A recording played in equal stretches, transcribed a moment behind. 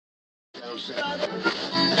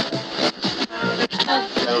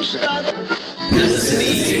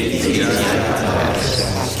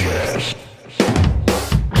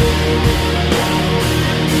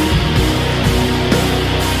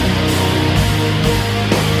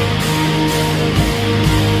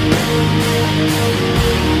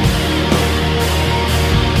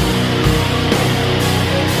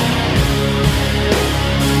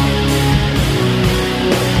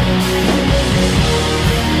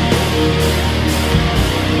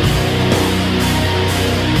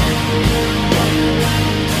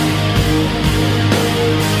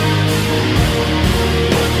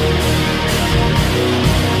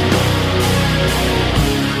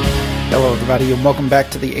Hello, everybody, and welcome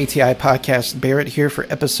back to the ATI Podcast. Barrett here for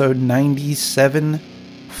episode 97,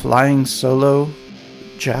 Flying Solo.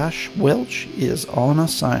 Josh Welch is on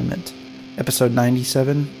assignment. Episode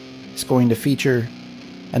 97 is going to feature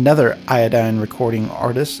another Iodine recording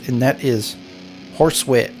artist, and that is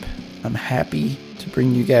HORSEWHIP. I'm happy to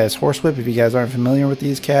bring you guys HORSEWHIP if you guys aren't familiar with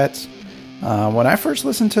these cats. When I first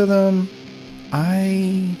listened to them,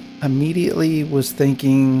 I immediately was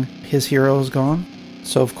thinking His Hero Is Gone.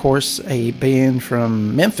 So, of course, a band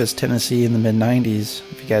from Memphis, Tennessee in the mid-90s,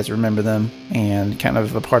 if you guys remember them, and kind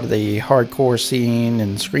of a part of the hardcore scene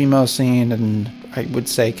and screamo scene, and I would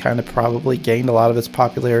say kind of probably gained a lot of its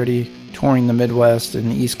popularity touring the Midwest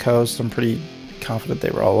and East Coast. I'm pretty confident they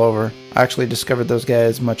were all over. I actually discovered those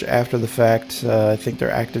guys much after the fact. I think their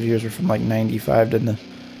active years were from like 95 to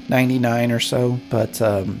 99 or so, but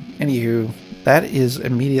anywho, that is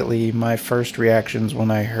immediately my first reactions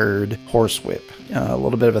when I heard HORSEWHIP. A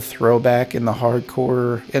little bit of a throwback in the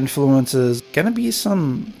hardcore influences. Gonna be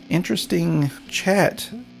some interesting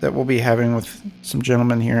chat that we'll be having with some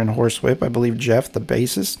gentlemen here in HORSEWHIP. I believe Jeff, the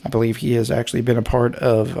bassist, I believe he has actually been a part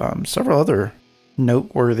of several other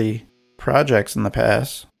noteworthy projects in the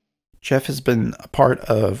past. Jeff has been a part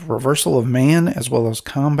of Reversal of Man as well as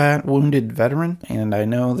Combat Wounded Veteran, and I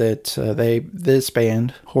know that this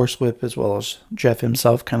band, HORSEWHIP, as well as Jeff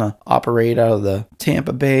himself, kind of operate out of the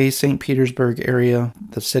Tampa Bay, St. Petersburg area.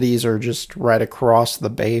 The cities are just right across the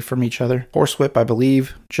bay from each other. HORSEWHIP, I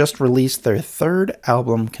believe, just released their third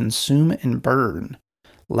album, Consume and Burn,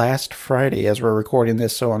 last Friday as we're recording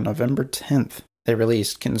this, so on November 10th, they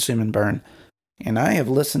released Consume and Burn. And I have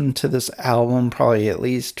listened to this album probably at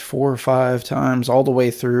least 4 or 5 times all the way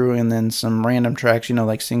through, and then some random tracks,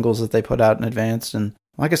 like singles that they put out in advance. And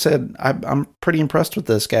like I said, I'm pretty impressed with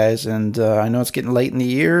this, guys. And I know it's getting late in the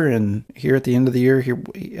year, and here at the end of the year, here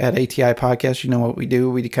at ATI Podcast, you know what we do.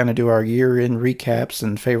 We kind of do our year-end recaps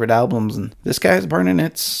and favorite albums. And this guy's burning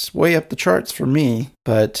its way up the charts for me.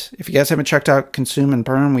 But if you guys haven't checked out Consume and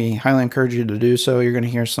Burn, we highly encourage you to do so. You're going to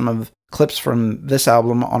hear some of clips from this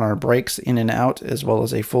album on our breaks in and out, as well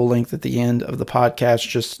as a full length at the end of the podcast,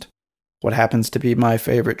 just what happens to be my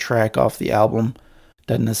favorite track off the album.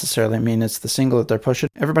 Doesn't necessarily mean it's the single that they're pushing.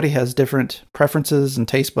 Everybody has different preferences and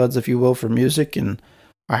taste buds, if you will, for music, and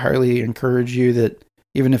I highly encourage you that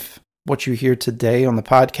even if what you hear today on the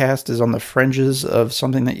podcast is on the fringes of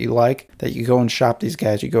something that you like, that you go and shop these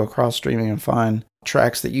guys. You go across streaming and find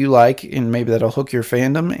tracks that you like, and maybe that'll hook your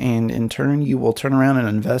fandom, and in turn you will turn around and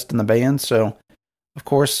invest in the band. So of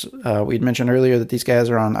course, we'd mentioned earlier that these guys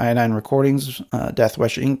are on Iodine Recordings.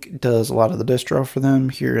 Deathwish Inc. does a lot of the distro for them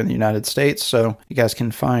here in the United States, so you guys can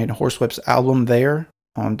find HORSEWHIP's album there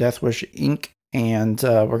on Deathwish Inc. And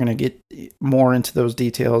we're going to get more into those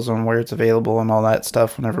details on where it's available and all that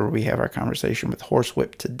stuff whenever we have our conversation with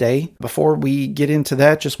HORSEWHIP today. Before we get into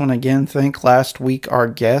that, just want to again thank last week our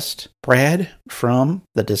guest, Brad from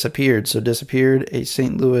The Disappeared. So Disappeared, a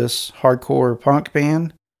St. Louis hardcore punk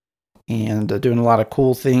band, and doing a lot of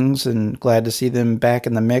cool things, and glad to see them back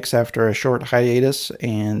in the mix after a short hiatus.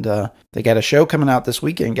 And they got a show coming out this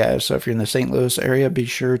weekend, guys. So if you're in the St. Louis area, be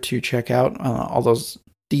sure to check out all those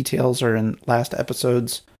details are in last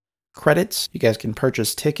episode's credits. You guys can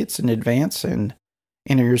purchase tickets in advance and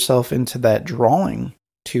enter yourself into that drawing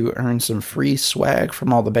to earn some free swag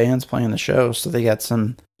from all the bands playing the show. So they got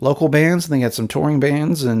some local bands and they got some touring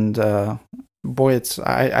bands, and boy,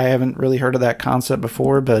 I haven't really heard of that concept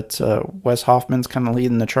before, but Wes Hoffman's kind of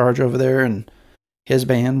leading the charge over there, and his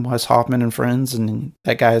band, Wes Hoffman and Friends, and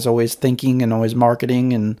that guy is always thinking and always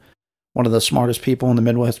marketing, and one of the smartest people in the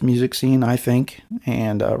Midwest music scene, I think,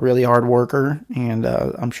 and a really hard worker, and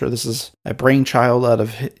I'm sure this is a brainchild out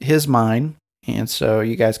of his mind, and so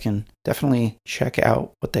you guys can definitely check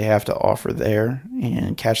out what they have to offer there,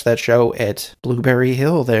 and catch that show at Blueberry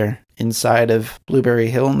Hill there, inside of Blueberry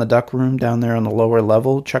Hill in the Duck Room down there on the lower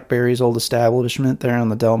level, Chuck Berry's old establishment there on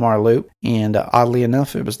the Del Mar Loop, and oddly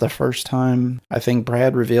enough, it was the first time I think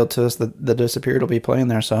Brad revealed to us that The Disappeared will be playing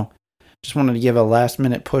there, so just wanted to give a last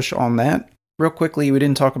minute push on that. Real quickly, we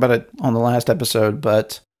didn't talk about it on the last episode,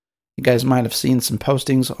 but you guys might have seen some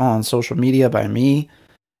postings on social media by me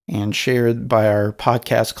and shared by our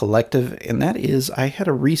podcast collective, and that is I had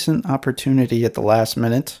a recent opportunity at the last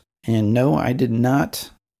minute, and no, I did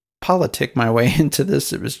not politic my way into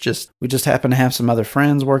this. It was just, we just happened to have some other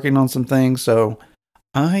friends working on some things, so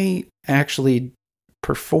I actually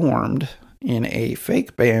performed in a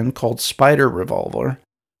fake band called Spider Revolver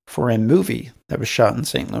for a movie that was shot in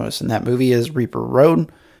St. Louis, and that movie is Reaper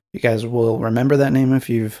Road. You guys will remember that name if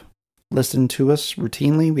you've listened to us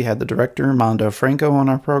routinely. We had the director, Mondo Franco, on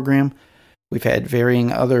our program. We've had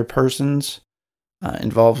varying other persons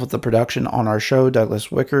involved with the production on our show,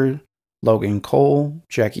 Douglas Wicker, Logan Cole,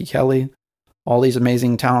 Jackie Kelly. All these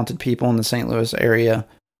amazing, talented people in the St. Louis area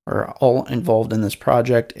are all involved in this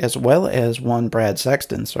project, as well as one Brad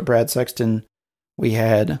Sexton. So Brad Sexton, we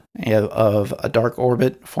had of A Dark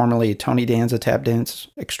Orbit, formerly Tony Danza Tap Dance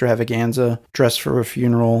Extravaganza, Dress for a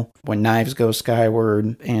Funeral, When Knives Go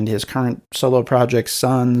Skyward, and his current solo project,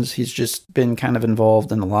 Sons. He's just been kind of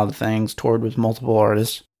involved in a lot of things, toured with multiple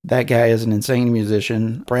artists. That guy is an insane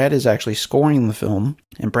musician. Brad is actually scoring the film,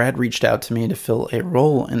 and Brad reached out to me to fill a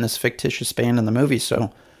role in this fictitious band in the movie.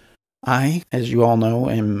 So I, as you all know,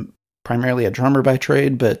 am primarily a drummer by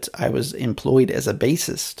trade, but I was employed as a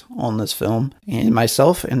bassist on this film. And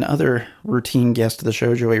myself and other routine guest of the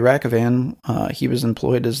show, Joey Rackavan, he was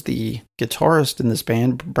employed as the guitarist in this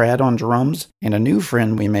band, Brad on drums, and a new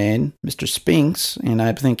friend we made, Mr. Spinks, and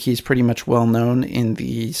I think he's pretty much well known in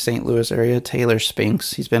the St. Louis area, Taylor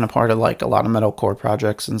Spinks. He's been a part of like a lot of metalcore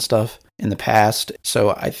projects and stuff in the past.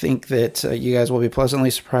 So I think that you guys will be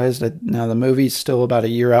pleasantly surprised that now the movie's still about a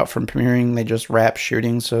year out from premiering. They just wrapped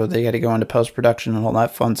shooting, so they got to go into post-production and all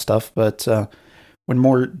that fun stuff. But when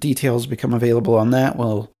more details become available on that,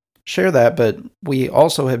 we'll share that. But we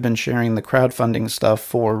also have been sharing the crowdfunding stuff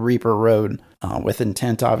for Reaper Road with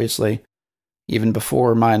intent, obviously, even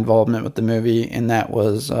before my involvement with the movie. And that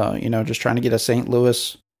was, just trying to get a St.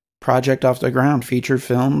 Louis project off the ground. Feature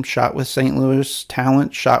film, shot with St. Louis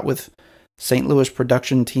talent, shot with St. Louis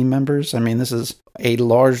production team members. I mean, this is a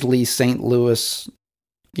largely St. Louis,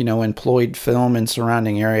 employed film and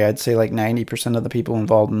surrounding area. I'd say like 90% of the people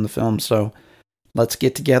involved in the film. So let's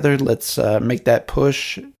get together. Let's make that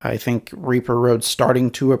push. I think Reaper Road's starting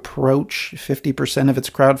to approach 50% of its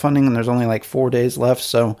crowdfunding, and there's only like 4 days left.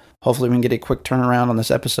 So hopefully we can get a quick turnaround on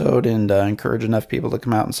this episode and encourage enough people to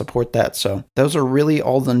come out and support that. So those are really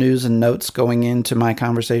all the news and notes going into my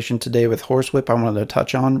conversation today with HORSEWHIP I wanted to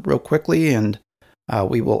touch on real quickly, and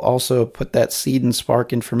we will also put that seed and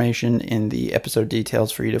spark information in the episode details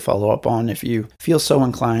for you to follow up on if you feel so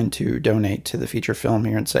inclined to donate to the feature film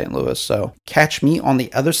here in St. Louis. So catch me on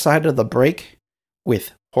the other side of the break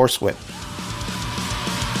with HORSEWHIP.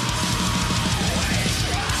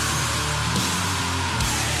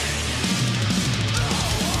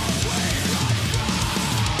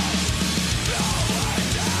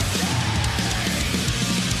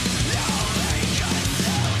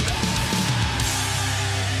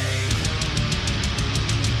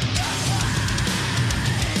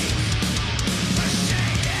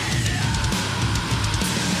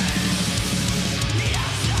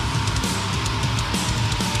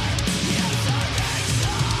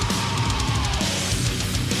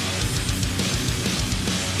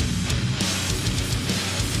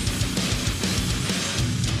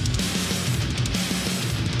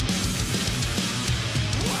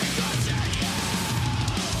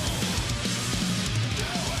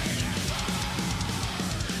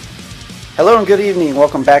 Hello and good evening.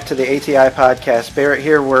 Welcome back to the ATI podcast. Barrett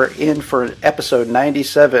here. We're in for episode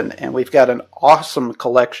 97, and we've got an awesome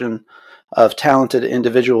collection of talented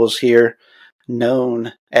individuals here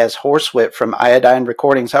known as HORSEWHIP from Iodine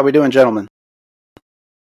Recordings. How are we doing, gentlemen?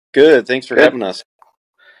 Good. Thanks for having us.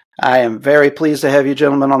 I am very pleased to have you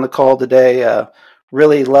gentlemen on the call today.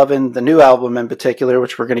 Really loving the new album in particular,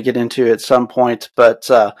 which we're going to get into at some point, but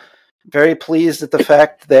very pleased at the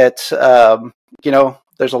fact that,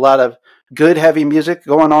 there's a lot of good heavy music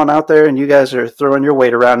going on out there, and you guys are throwing your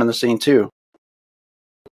weight around in the scene too.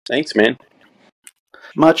 Thanks, man.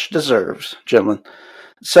 Much deserved, gentlemen.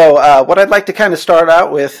 So what I'd like to kind of start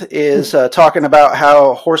out with is talking about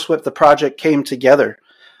how HORSEWHIP the project came together.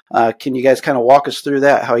 Can you guys kind of walk us through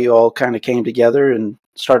that, how you all kind of came together and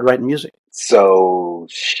started writing music? So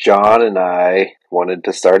Sean and I wanted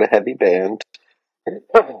to start a heavy band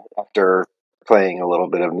after playing a little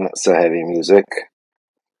bit of not so heavy music.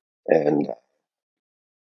 And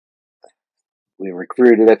we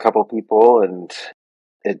recruited a couple people, and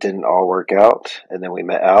it didn't all work out. And then we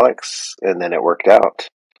met Alex, and then it worked out.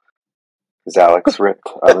 is Alex Rip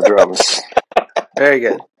on the drums. Very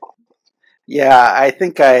good. Yeah, I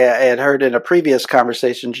think I had heard in a previous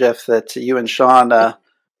conversation, Jeff, that you and Sean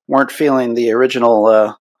weren't feeling the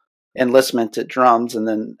original enlistment at drums, and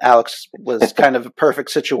then Alex was kind of a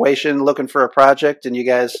perfect situation, looking for a project, and you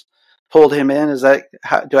guys pulled him in. Is that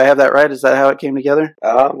do I have that right? Is that how it came together?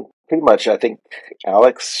 Pretty much. I think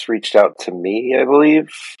Alex reached out to me, I believe,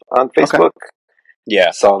 on Facebook. Okay.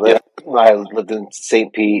 Yeah. Saw that. I lived in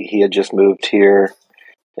St. Pete. He had just moved here,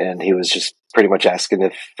 and he was just pretty much asking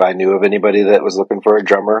if I knew of anybody that was looking for a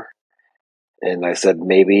drummer. And I said,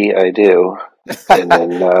 maybe I do. And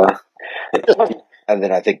then, and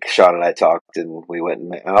then I think Sean and I talked, and we went and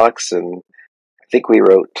met Alex, and I think we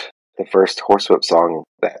wrote the first Horsewhip song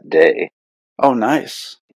that day. Oh,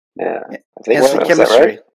 nice. Yeah, I think Instant so. chemistry.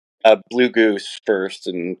 Is that right? Blue Goose first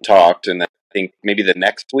and talked, and then I think maybe the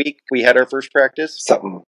next week we had our first practice.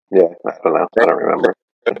 Something. Yeah, I don't know. I don't remember.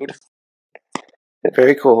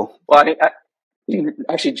 Very cool. Well,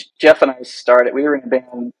 actually, Jeff and I started. We were in a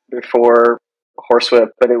band before Horsewhip,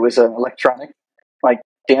 but it was an electronic, like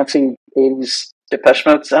dancing '80s Depeche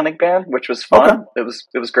Mode sounding band, which was fun. Okay.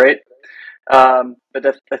 It was great.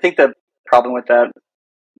 But I think the problem with that,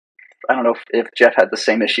 I don't know if Jeff had the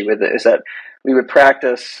same issue with it, is that we would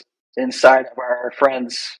practice inside of our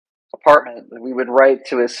friend's apartment. We would write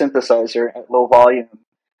to a synthesizer at low volume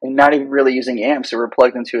and not even really using amps. So we're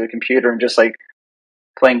plugged into a computer and just like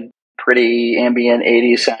playing pretty ambient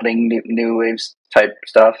 80s sounding new waves type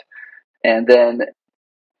stuff. And then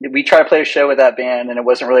we tried to play a show with that band, and it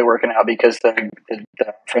wasn't really working out because the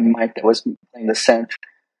friend Mike that was playing the synth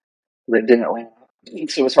lived in Atlanta.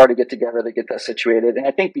 So it was hard to get together to get that situated. And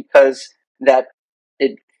I think because that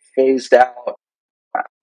it phased out,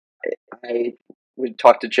 I would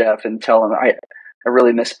talk to Jeff and tell him I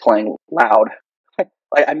really miss playing loud.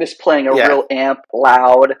 I miss playing a real amp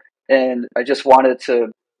loud, and I just wanted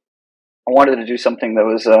to do something that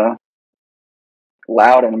was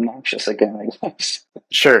loud and obnoxious again, I guess.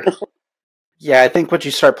 Sure. Yeah, I think once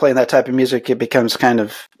you start playing that type of music, it becomes kind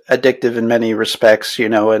of addictive in many respects,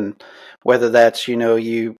 and whether that's,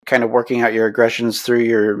 you kind of working out your aggressions through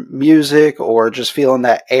your music or just feeling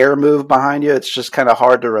that air move behind you, it's just kind of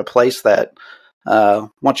hard to replace that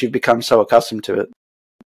once you've become so accustomed to it.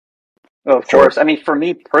 Well, of course. I mean, for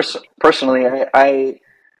me personally, I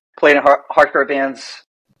played in hardcore bands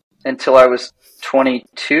until I was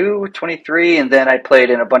 22, 23, and then I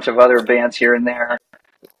played in a bunch of other bands here and there.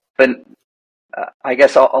 But I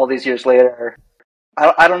guess all these years later,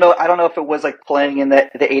 I don't know. I don't know if it was like playing in the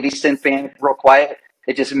 80s synth band real quiet.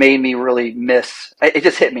 It just made me really miss. It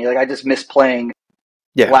just hit me like I just miss playing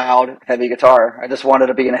loud, heavy guitar. I just wanted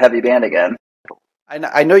to be in a heavy band again.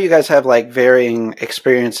 I know you guys have like varying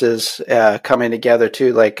experiences coming together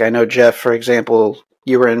too. Like I know Jeff, for example,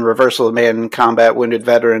 you were in Reversal of Man, Combat Wounded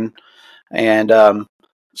Veteran, and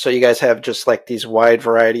so you guys have just like these wide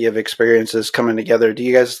variety of experiences coming together. Do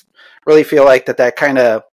you guys really feel like that kind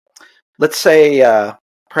of, let's say,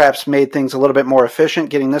 perhaps made things a little bit more efficient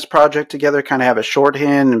getting this project together, kind of have a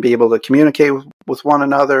shorthand and be able to communicate with one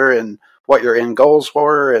another and what your end goals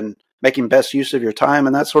were and making best use of your time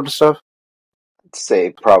and that sort of stuff? I'd say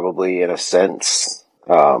probably in a sense.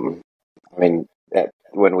 I mean,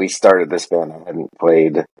 when we started this band, I hadn't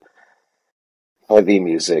played heavy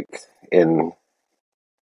music in,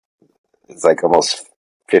 it's like almost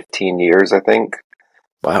 15 years, I think.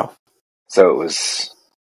 Wow. So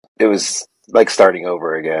it was like starting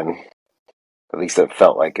over again. At least it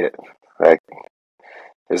felt like it. Like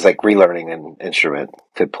it was like relearning an instrument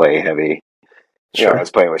to play heavy. Sure. I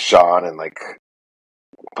was playing with Sean and like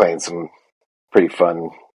playing some pretty fun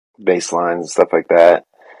bass lines and stuff like that.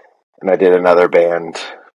 And I did another band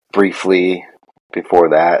briefly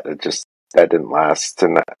before that. That didn't last,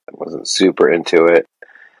 and I wasn't super into it.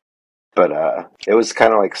 But it was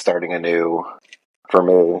kind of like starting anew for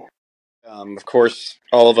me. Of course,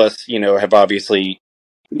 all of us, have obviously,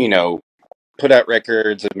 put out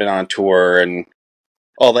records and been on tour and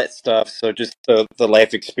all that stuff. So just the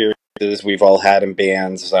life experiences we've all had in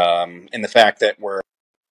bands, and the fact that we're,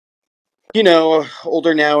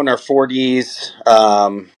 older now in our 40s,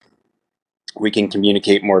 we can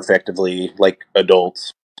communicate more effectively like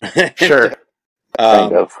adults. Sure.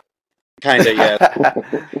 Kind of. Yeah.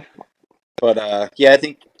 But I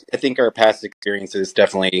think our past experiences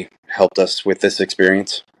definitely helped us with this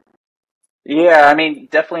experience. Yeah, I mean,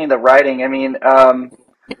 definitely in the writing. I mean, I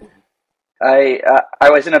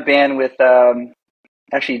was in a band with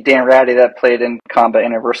actually Dan Ratty that played in Combat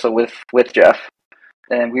Universal with Jeff,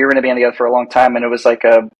 and we were in a band together for a long time, and it was like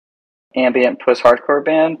a ambient post-hardcore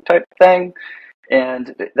band type thing,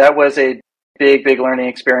 and that was a big learning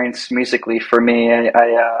experience musically for me.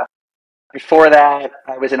 I before that,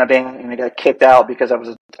 I was in a band and I got kicked out because I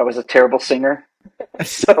was a terrible singer.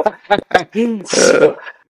 so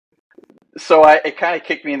so it kind of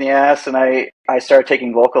kicked me in the ass, and I started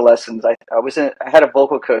taking vocal lessons. I had a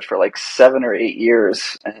vocal coach for like 7 or 8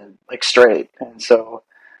 years, and like straight, and so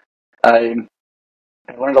I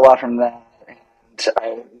learned a lot from that. And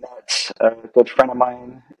I met a good friend of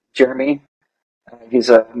mine, Jeremy. He's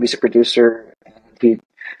a music producer, and he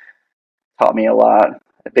taught me a lot,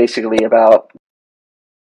 basically about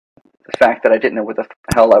the fact that I didn't know what the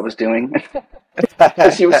hell I was doing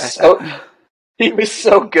because he was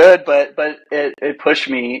so good, but it pushed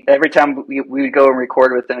me every time we would go and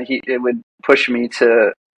record with him. It would push me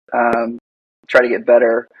to try to get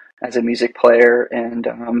better as a music player, and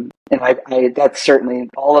I that's certainly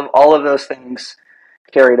all of those things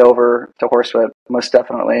carried over to Horsewhip, most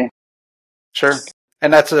definitely. Sure.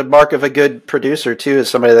 And that's a mark of a good producer, too, is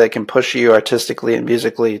somebody that can push you artistically and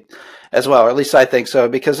musically as well. Or at least I think so,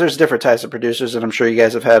 because there's different types of producers, and I'm sure you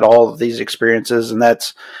guys have had all of these experiences. And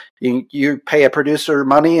that's, you pay a producer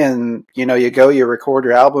money and, you record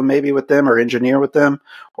your album maybe with them or engineer with them,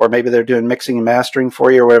 or maybe they're doing mixing and mastering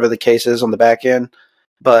for you or whatever the case is on the back end.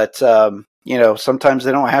 But, sometimes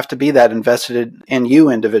they don't have to be that invested in you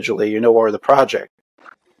individually, or the project.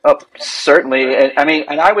 Oh, certainly.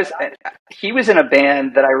 He was in a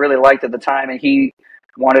band that I really liked at the time, and he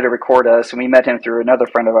wanted to record us, and we met him through another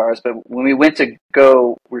friend of ours. But when we went to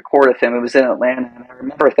go record with him, it was in Atlanta, and I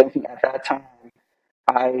remember thinking at that time,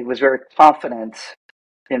 I was very confident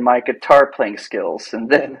in my guitar playing skills. And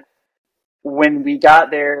then when we got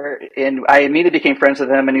there, and I immediately became friends with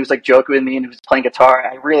him, and he was like joking with me, and he was playing guitar,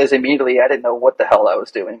 I realized immediately I didn't know what the hell I was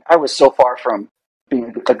doing. I was so far from being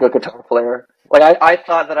a good guitar player. Like I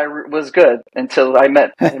thought that I was good until I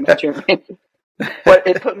met Jeremy. But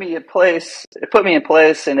it put me in place.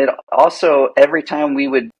 And it also, every time we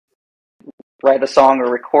would write a song or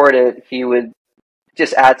record it, he would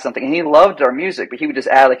just add something. And he loved our music, but he would just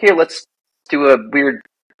add, like, here, let's do a weird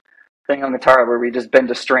thing on guitar where we just bend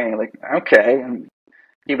a string. Like, okay. And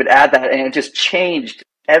he would add that, and it just changed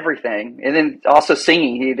everything. And then also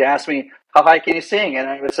singing, he'd ask me, how high can you sing? And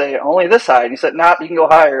I would say, only this high. And he said, nah, you can go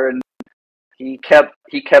higher. And he kept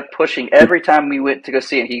pushing. Every time we went to go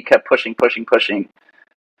see it, he kept pushing.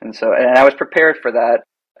 And I was prepared for that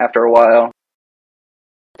after a while.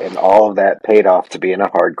 And all of that paid off to be in a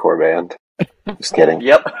hardcore band. Just kidding.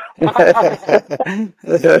 Yep.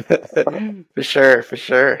 For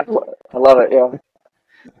sure. I love it, yeah.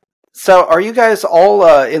 So are you guys all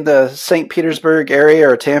in the St. Petersburg area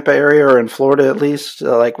or Tampa area or in Florida at least,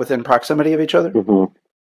 like within proximity of each other? Mm-hmm.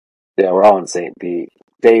 Yeah, we're all in St. Pete.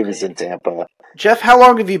 Dave is in Tampa. Jeff, how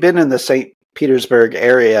long have you been in the St. Petersburg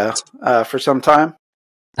area? For some time?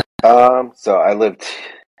 So I lived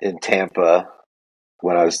in Tampa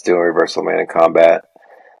when I was doing Reversal Man in Combat.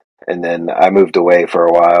 And then I moved away for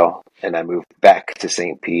a while, and I moved back to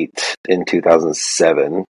St. Pete in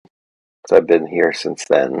 2007. So I've been here since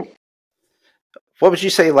then. What would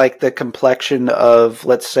you say, like, the complexion of,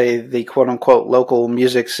 let's say, the quote-unquote local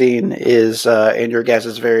music scene is in your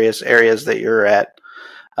guys' various areas that you're at?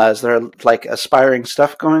 Is there, like, inspiring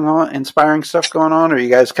stuff going on, or are you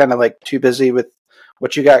guys kind of, like, too busy with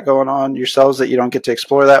what you got going on yourselves that you don't get to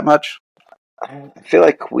explore that much? I feel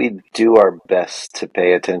like we do our best to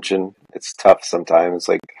pay attention. It's tough sometimes.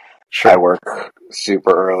 Like, sure. I work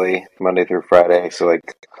super early, Monday through Friday, so,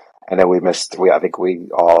 like, I know I think we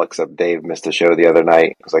all, except Dave, missed a show the other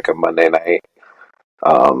night. It was like a Monday night.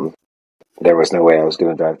 There was no way I was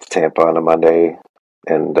going to drive to Tampa on a Monday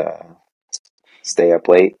and stay up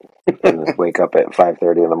late and wake up at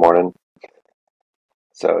 5:30 in the morning.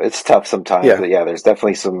 So it's tough sometimes. Yeah. But yeah, there's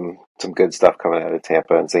definitely some good stuff coming out of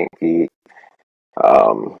Tampa and St. Pete.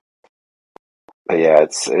 But yeah,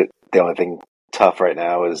 the only thing tough right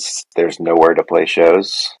now is there's nowhere to play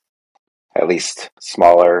shows. At least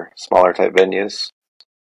smaller type venues.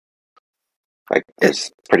 Like, there's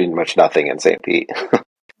pretty much nothing in St. Pete.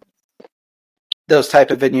 Those type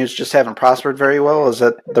of venues just haven't prospered very well? Is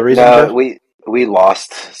that the reason? No, we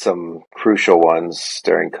lost some crucial ones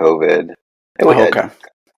during COVID. Okay.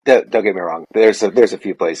 Don't get me wrong. There's a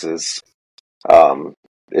few places.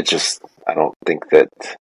 It's just, I don't think that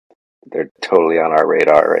they're totally on our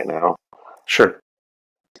radar right now. Sure.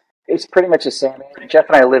 It's pretty much the same. Jeff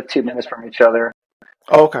and I live 2 minutes from each other.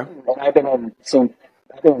 Oh, okay. And I've been in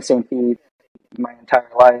St. Pete my entire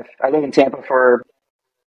life. I lived in Tampa for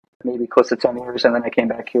maybe close to 10 years, and then I came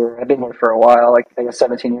back here. I've been here for a while, like I guess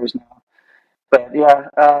 17 years now. But yeah,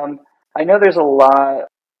 I know there's a lot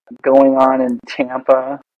going on in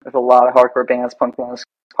Tampa. There's a lot of hardcore bands, punk bands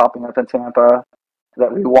popping up in Tampa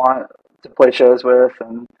that we want to play shows with,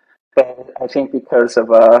 but I think because of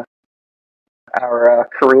our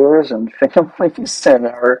careers and families and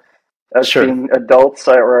us Sure. being adults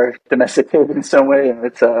or domesticated in some way, and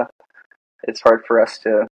it's hard for us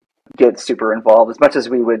to get super involved as much as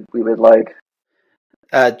we would like.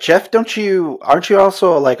 Jeff, aren't you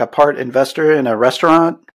also like a part investor in a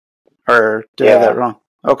restaurant? Or did I have that Yeah, wrong?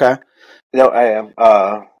 Okay. no, I am.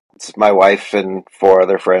 It's my wife and four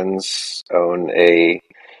other friends own a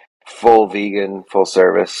full vegan, full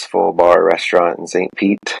service, full bar restaurant in St.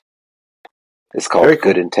 Pete. It's Very called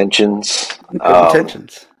Good cool. Intentions. Good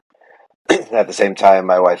intentions. At the same time,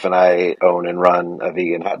 my wife and I own and run a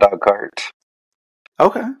vegan hot dog cart.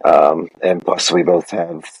 Okay. And plus, we both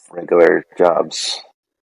have regular jobs.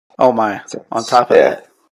 Oh my. So On top of yeah, that.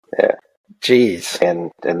 yeah, Jeez.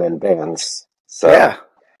 and then bands. So Yeah.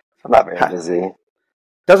 I'm not very busy.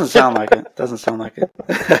 Doesn't sound like it. Doesn't sound like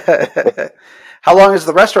it. How long has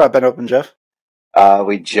the restaurant been open, Jeff?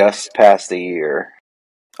 We just passed a year,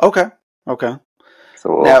 Okay. Okay.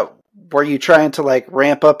 so Now, were you trying to like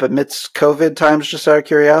ramp up amidst COVID times just out of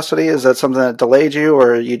curiosity? Is that something that delayed you,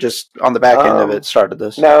 or you just on the back end of it started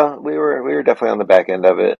this? no, we were definitely on the back end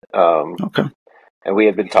of it. Okay. And we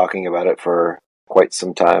had been talking about it for quite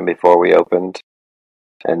some time before we opened,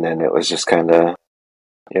 and then it was just kind of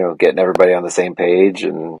getting everybody on the same page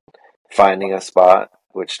and finding a spot,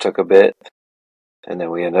 which took a bit. And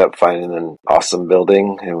then we ended up finding an awesome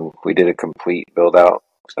building, and we did a complete build out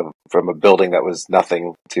from a building that was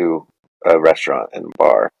nothing to a restaurant and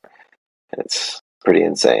bar. It's pretty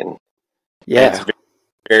insane. Yeah. It's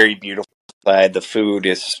very beautiful inside. The food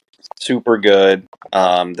is super good.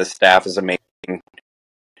 The staff is amazing.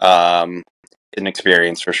 An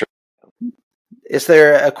experience for sure. Is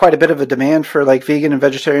there quite a bit of a demand for like vegan and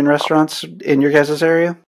vegetarian restaurants in your guys'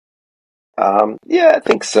 area? Yeah, I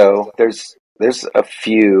think so. There's a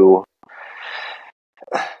few,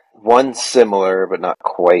 one similar but not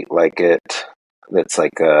quite like it. That's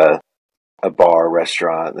like a bar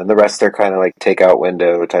restaurant, and the rest are kind of like takeout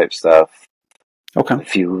window type stuff. Okay. A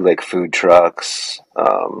few like food trucks.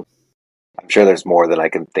 I'm sure there's more than I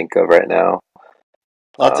can think of right now.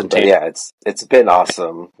 Lots of But yeah, it's been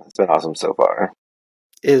awesome. It's been awesome so far.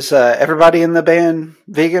 Is everybody in the band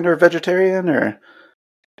vegan or vegetarian or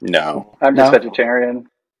No. I'm just no? vegetarian.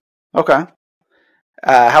 Okay.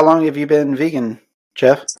 How long have you been vegan,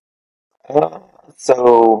 Jeff? Uh,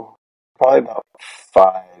 so probably about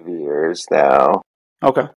 5 years now.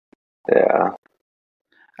 Okay. Yeah,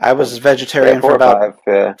 I was yeah, vegetarian for 4 or 5. about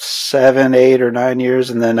Yeah. 7, 8, or 9 years,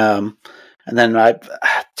 and then I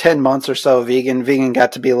 10 months or so vegan. Vegan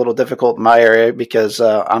got to be a little difficult in my area because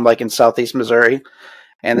I'm like in southeast Missouri,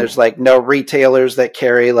 and there's like no retailers that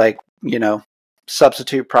carry like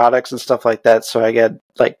substitute products and stuff like that. So I get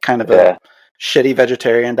like kind of a Yeah. shitty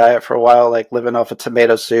vegetarian diet for a while, like living off of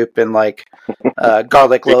tomato soup and like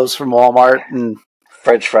garlic loaves from Walmart, and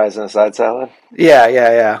French fries and a side salad. yeah.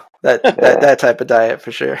 That Yeah. that type of diet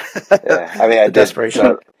for sure. Yeah. I mean, I The did.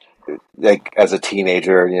 desperation. Like as a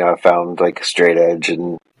teenager, I found like straight edge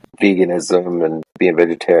and veganism and being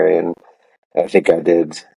vegetarian. I think I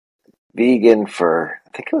did vegan for, I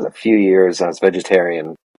think it was a few years. I was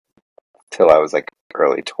vegetarian till I was like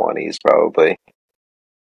early 20s probably.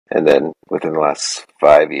 And then within the last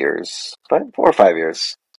 5 years, 4 or 5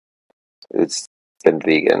 years, it's been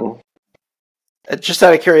vegan. Just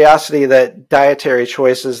out of curiosity, that dietary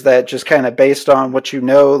choices that just kind of based on what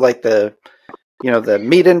like the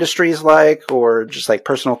meat industry's like, or just like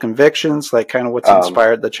personal convictions, like kind of what's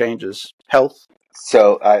inspired the changes? Health?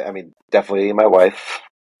 So I mean, definitely my wife.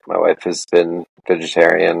 My wife has been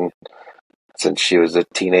vegetarian since she was a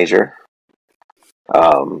teenager.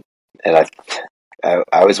 And I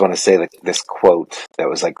always want to say like this quote that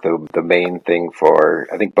was like the main thing for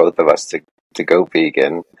I think both of us to go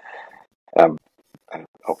vegan.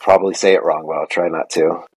 I'll probably say it wrong, but I'll try not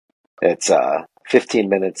to. It's 15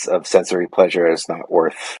 minutes of sensory pleasure is not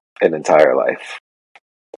worth an entire life.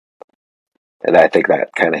 And I think that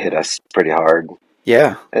kind of hit us pretty hard.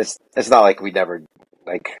 Yeah. It's not like we never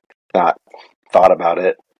like not thought about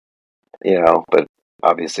it, but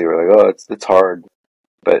obviously we're like, oh, it's hard,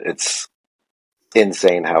 but it's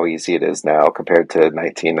insane how easy it is now compared to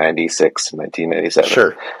 1996, 1997.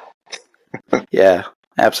 Sure. Yeah,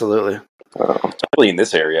 absolutely. Especially in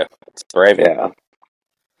this area. It's thriving. Yeah.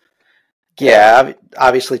 Yeah,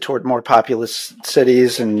 obviously toward more populous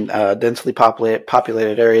cities and densely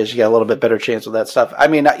populated areas, you got a little bit better chance of that stuff. I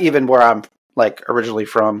mean, even where I'm like originally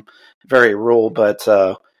from, very rural, but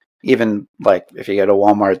even like if you go to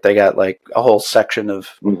Walmart, they got like a whole section of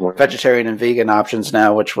vegetarian and vegan options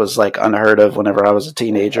now, which was like unheard of whenever I was a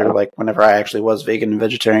teenager, like whenever I actually was vegan and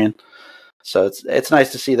vegetarian. So it's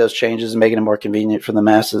nice to see those changes and making it more convenient for the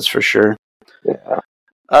masses for sure. Yeah.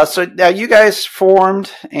 So now you guys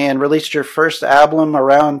formed and released your first album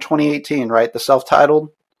around 2018, right? The self-titled?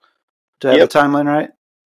 Do I have the timeline right?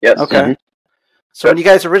 Yes. Okay. Mm-hmm. So when you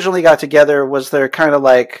guys originally got together, was there kind of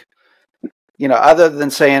like, you know, other than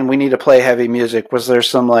saying we need to play heavy music, was there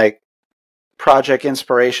some like project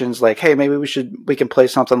inspirations like, hey, maybe we can play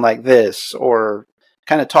something like this, or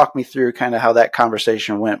kind of talk me through kind of how that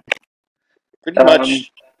conversation went? Pretty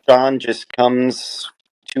much, John just comes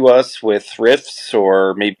to us with riffs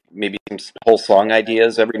or maybe some whole song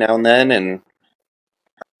ideas every now and then, and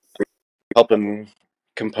help him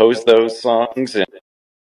compose those songs.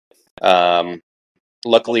 And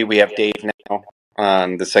luckily, we have Dave now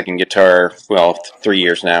on the second guitar. Well, 3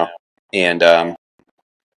 years now, and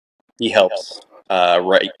he helps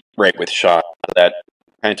write with Sean. That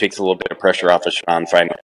kind of takes a little bit of pressure off of Sean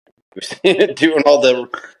finally. He was doing all the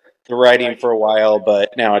writing for a while,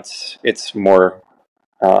 but now it's more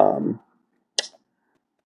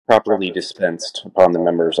properly dispensed upon the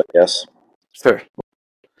members, I guess. Sure.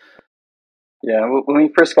 Yeah, when we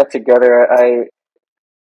first got together,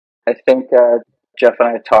 I think Jeff and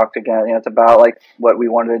I talked again. You know, it's about like what we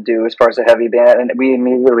wanted to do as far as a heavy band, and we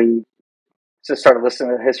immediately just started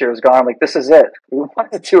listening to His Heroes Gone. Like, this is it. We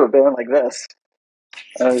wanted to do a band like this.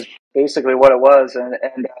 And it was basically what it was, and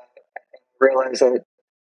realized that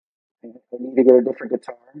I need to get a different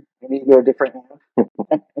guitar. I need to get a different amp.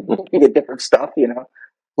 I need to get different stuff, you know.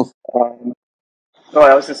 No,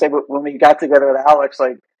 I was gonna say, but when we got together with Alex,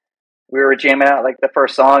 like we were jamming out like the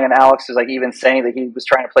first song, and Alex was like even saying that he was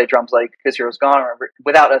trying to play drums like His Heroes Gone,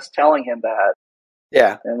 without us telling him that.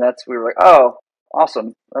 Yeah. And we were like, oh,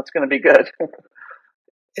 awesome, that's gonna be good.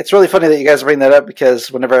 It's really funny that you guys bring that up, because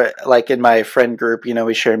whenever, like in my friend group, you know,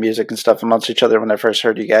 we share music and stuff amongst each other. When I first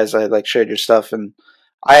heard you guys, I like shared your stuff, and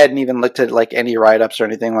I hadn't even looked at like any write-ups or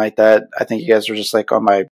anything like that. I think you guys were just like on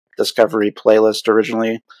my Discovery playlist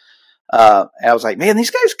originally. And I was like, man,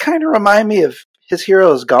 these guys kind of remind me of His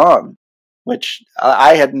Hero Is Gone, which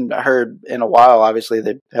I hadn't heard in a while. Obviously,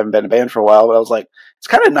 they haven't been a band for a while, but I was like, it's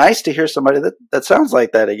kind of nice to hear somebody that sounds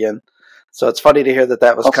like that again. So it's funny to hear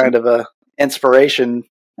that was Awesome. kind of a inspiration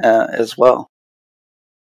as well.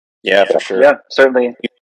 Yeah, for sure. Yeah, certainly.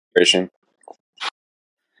 Inspiration.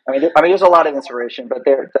 I mean, there's a lot of inspiration, but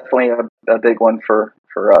they're definitely a big one for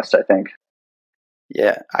us, I think.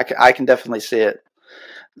 Yeah, I can definitely see it.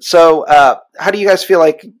 So, how do you guys feel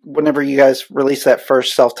like whenever you guys released that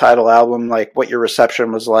first self-titled album, like what your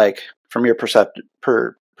reception was like from your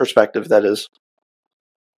perspective, that is?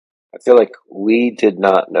 I feel like we did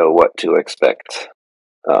not know what to expect.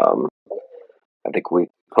 I think we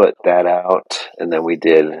put that out, and then we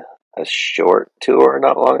did a short tour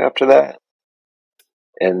not long after that.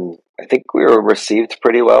 And I think we were received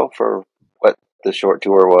pretty well for what the short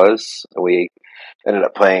tour was. We ended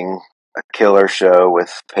up playing a killer show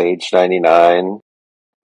with Page 99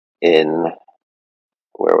 in,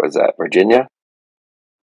 where was that? Virginia? It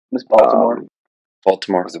was Baltimore.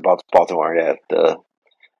 Baltimore. Was it Baltimore? Yeah.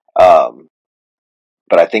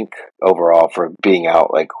 But I think overall, for being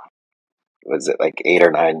out, like, was it like 8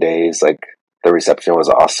 or 9 days? Like, the reception was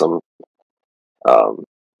awesome.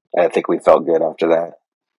 I think we felt good after that.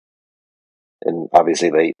 And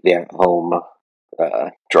obviously, the at-home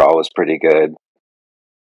draw was pretty good.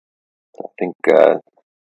 I think I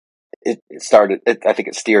think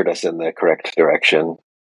it steered us in the correct direction.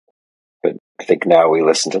 But I think now we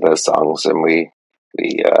listen to those songs and we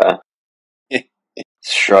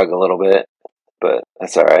shrug a little bit, but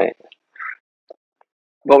that's all right.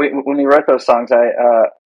 Well, when we wrote those songs, I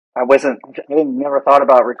never thought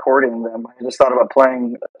about recording them. I just thought about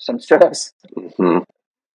playing some shows. Mm-hmm.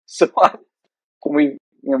 So we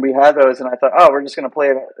had those, and I thought, oh, we're just going to play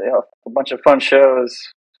a bunch of fun shows.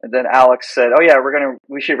 And then Alex said, oh yeah,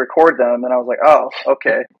 we should record them. And I was like, oh,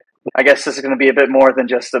 okay. I guess this is going to be a bit more than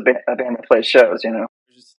just a band that plays shows, you know.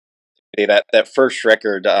 That first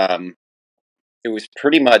record, it was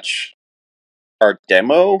pretty much our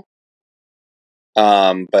demo.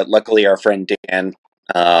 But luckily our friend Dan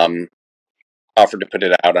offered to put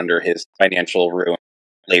it out under his Financial Ruin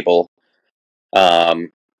label.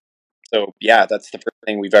 So yeah, that's the first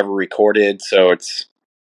thing we've ever recorded, so it's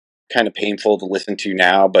kind of painful to listen to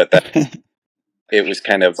now, but it was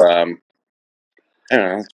kind of I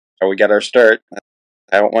don't know how we got our start.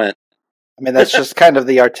 How it went. I mean, that's just kind of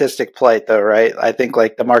the artistic plight, though, right? I think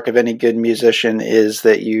like the mark of any good musician is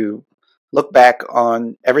that you look back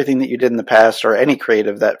on everything that you did in the past, or any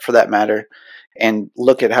creative that for that matter, and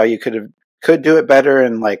look at how you could do it better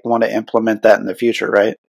and like want to implement that in the future,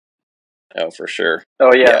 right? Oh, for sure.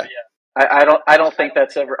 Oh yeah. I don't think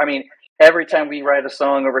that's ever. I mean, every time we write a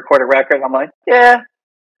song or record a record, I'm like, yeah,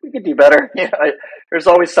 we could do better. There's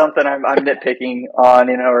always something I'm nitpicking on,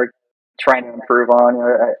 or trying to improve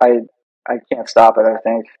on. I can't stop it. I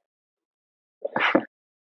think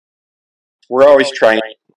We're always trying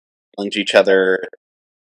to challenge each other,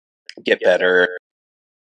 get better,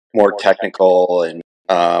 more technical, and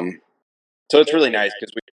so it's really nice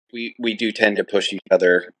because we do tend to push each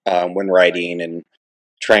other when writing and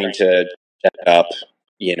trying to step up,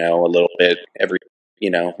 a little bit every,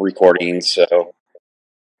 recording. So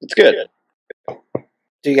it's good.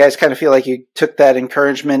 Do you guys kind of feel like you took that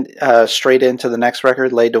encouragement straight into the next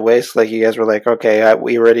record, Laid to Waste? Like you guys were like, okay,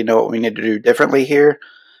 we already know what we need to do differently here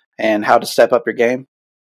and how to step up your game?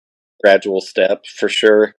 Gradual step for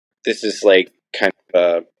sure. This is like kind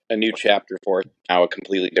of a new chapter for us now, a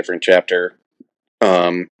completely different chapter.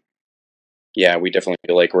 Yeah, we definitely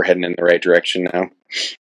feel like we're heading in the right direction now.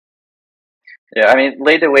 Yeah, I mean,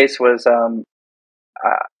 Laid to Waste was,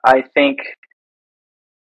 I think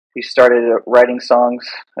we started writing songs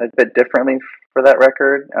a bit differently for that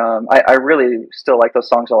record. I really still like those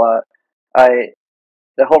songs a lot.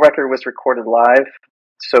 The whole record was recorded live,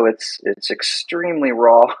 so it's extremely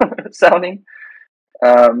raw sounding,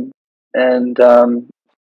 and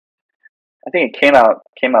I think it came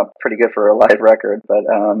out pretty good for a live record. But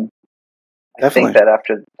I think that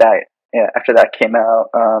after that came out,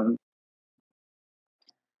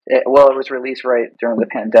 it was released right during the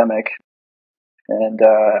pandemic, and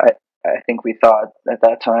I think we thought at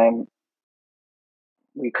that time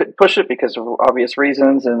we couldn't push it because of obvious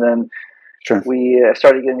reasons, and then Sure. we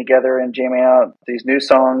started getting together and jamming out these new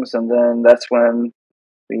songs, and then that's when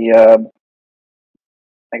we, I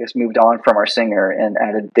guess, moved on from our singer and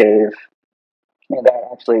added Dave, and that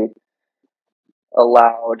actually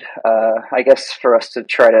allowed, I guess, for us to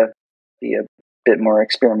try to be a bit more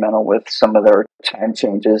experimental with some of their time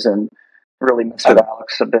changes and really mess with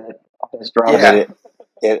Alex a bit on his drums. I mean,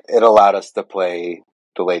 it allowed us to play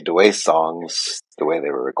the Laid to Waste songs the way they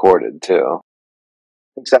were recorded too.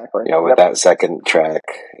 Exactly. With that second track,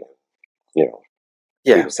 we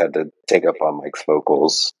Yeah. just had to take up on Mike's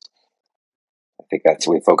vocals. I think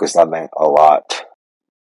we focused on that a lot.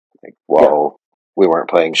 Like, while we weren't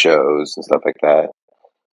playing shows and stuff like that.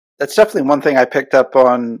 That's definitely one thing I picked up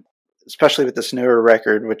on, especially with this newer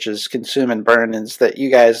record, which is Consume and Burn, is that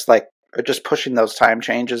you guys like are just pushing those time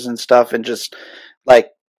changes and stuff, and just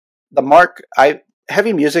like the mark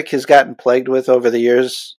heavy music has gotten plagued with over the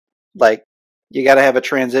years. Like you got to have a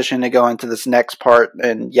transition to go into this next part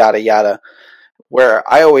and yada yada. Where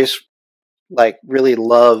I always like really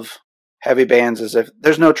love heavy bands is if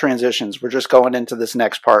there's no transitions, we're just going into this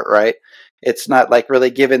next part, right? It's not like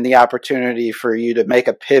really given the opportunity for you to make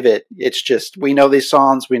a pivot. It's just, we know these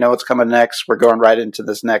songs, we know what's coming next, we're going right into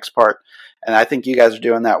this next part. And I think you guys are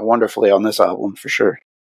doing that wonderfully on this album for sure.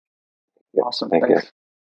 Awesome. Thank you.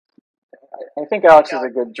 I think Alex is a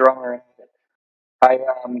good drummer. I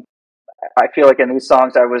feel like in these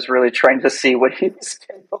songs I was really trying to see what he was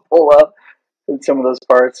capable of in some of those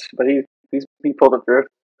parts, but he pulled it through.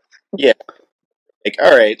 Yeah. Like,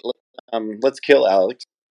 all right, let's kill Alex.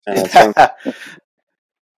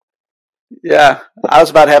 Yeah, I was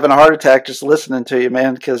about having a heart attack just listening to you,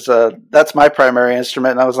 man, because that's my primary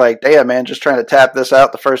instrument, and I was like, damn, man, just trying to tap this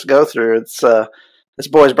out the first go through. It's this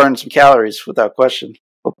boy's burning some calories without question.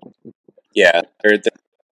 Yeah,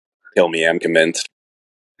 kill me, I'm convinced.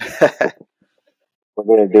 We're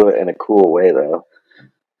going to do it in a cool way, though.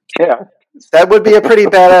 Yeah, that would be a pretty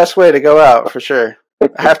badass way to go out for sure.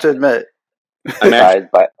 I have to admit. Died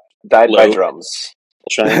by drums.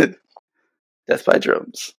 Death by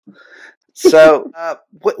drums. So,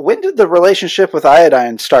 when did the relationship with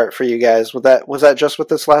Iodine start for you guys? Was that just with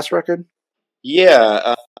this last record?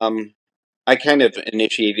 Yeah, I kind of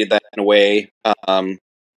initiated that in a way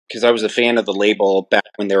because I was a fan of the label back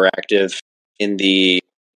when they were active in the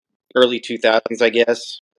early 2000s, I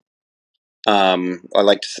guess. I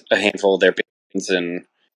liked a handful of their bands, and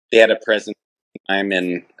they had a presence time.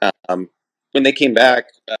 And when they came back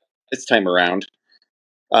this time around,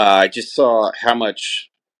 I just saw how much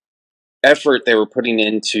effort they were putting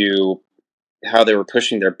into how they were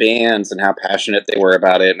pushing their bands and how passionate they were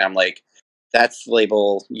about it. And I'm like, that's the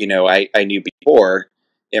label, I knew before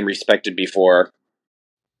and respected before.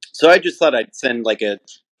 So I just thought I'd send like a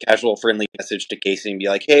casual, friendly message to Casey and be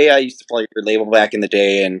like, hey, I used to follow your label back in the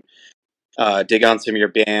day, and dig on some of your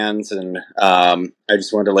bands, and I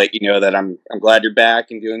just wanted to let you know that I'm glad you're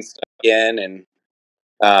back and doing stuff again. And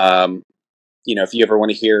if you ever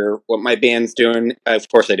want to hear what my band's doing, of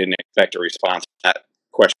course I didn't expect a response to that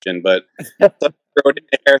question, but throw it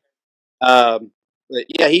in there. But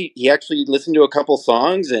yeah, he actually listened to a couple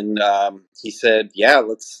songs, and he said, "Yeah,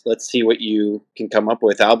 let's see what you can come up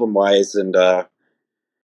with album wise." And a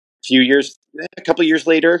couple years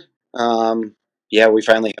later, yeah, we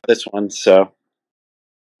finally have this one. So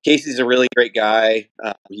Casey's a really great guy.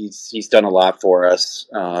 He's done a lot for us.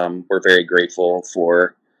 We're very grateful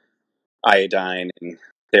for Iodine and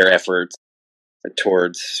their efforts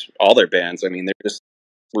towards all their bands. I mean, they're just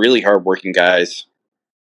really hardworking guys.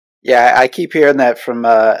 Yeah, I keep hearing that from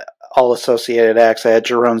all associated acts. I had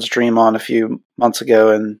Jerome's Dream on a few months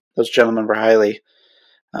ago, and those gentlemen were highly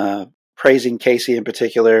praising Casey in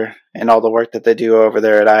particular and all the work that they do over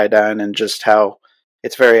there at Iodine, and just how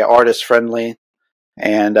it's very artist friendly,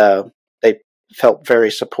 and they felt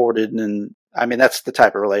very supported. And I mean, that's the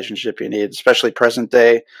type of relationship you need, especially present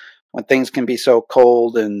day when things can be so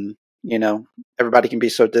cold and everybody can be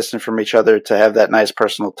so distant from each other. To have that nice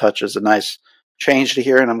personal touch is a nice change to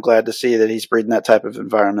hear, and I'm glad to see that he's breeding that type of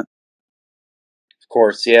environment. Of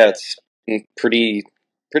course, yeah, it's pretty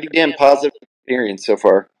damn positive experience so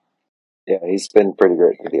far. Yeah, he's been pretty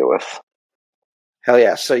great to deal with. Hell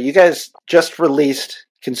yeah. So you guys just released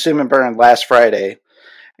Consume and Burn last Friday,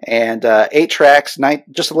 and 8 tracks,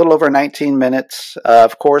 just a little over 19 minutes.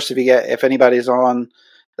 Of course, if anybody's on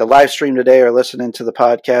the live stream today or listening to the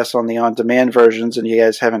podcast on the on-demand versions and you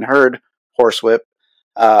guys haven't heard Horsewhip,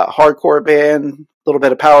 hardcore band, a little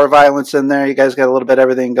bit of power violence in there. You guys got a little bit of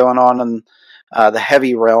everything going on in the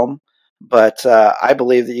heavy realm, but I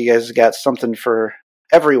believe that you guys got something for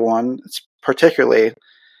everyone. It's particularly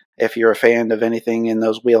if you're a fan of anything in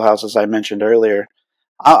those wheelhouses I mentioned earlier.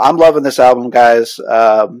 I'm loving this album, guys.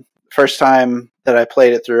 First time that I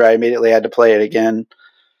played it through, I immediately had to play it again.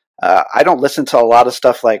 I don't listen to a lot of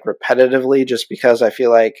stuff like repetitively just because I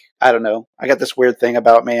feel like, I don't know, I got this weird thing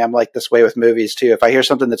about me. I'm like this way with movies too. If I hear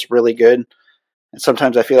something that's really good, and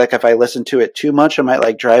sometimes I feel like if I listen to it too much, I might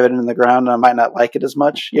like drive it into the ground and I might not like it as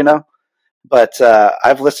much, But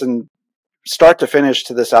I've listened start to finish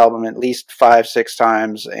to this album at least 5-6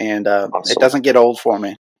 times, and Awesome. It doesn't get old for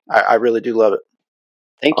me. I really do love it.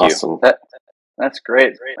 Thank Awesome. you. That's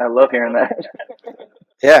great. I love hearing that.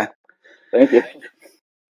 Yeah. Thank you.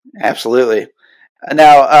 Absolutely.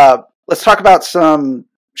 Now, let's talk about some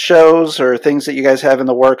shows or things that you guys have in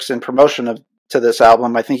the works in promotion to this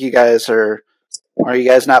album. I think you guys are you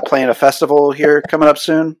guys not playing a festival here coming up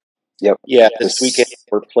soon? Yep. Yeah, this weekend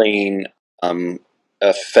we're playing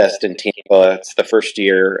a fest in Tampa. It's the first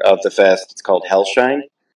year of the fest. It's called Hellshine,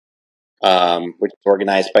 which is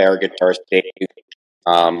organized by our guitarist Dave,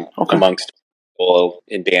 amongst people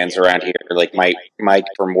in bands around here, like Mike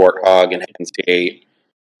from Warthog and Heaven's Gate,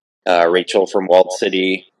 Rachel from Walled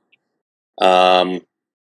City. So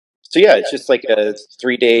yeah, it's just like a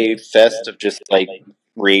 3-day fest of just like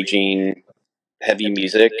raging heavy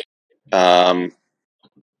music. Yeah,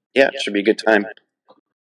 it should be a good time.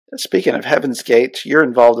 Speaking of Heaven's Gate, you're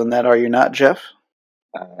involved in that, are you not, Jeff?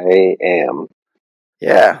 I am.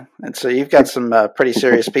 Yeah, and so you've got some pretty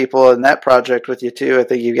serious people in that project with you too. I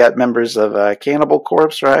think you've got members of Cannibal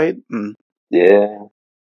Corpse, right? And Yeah.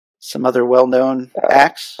 some other well-known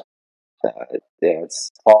acts. Yeah,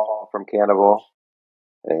 it's Paul from Cannibal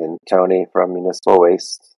and Tony from Municipal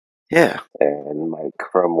Waste. Yeah. And Mike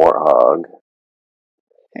from Warthog.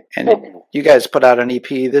 And you guys put out an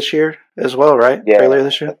EP this year as well, right? Yeah, earlier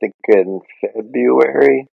this year. I think in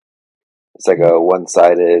February. It's like a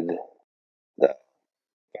one-sided 5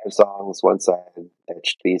 songs, one side,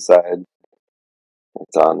 etched B-side.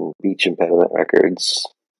 It's on Beach Impediment Records.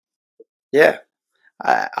 Yeah.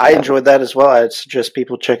 I enjoyed that as well. I'd suggest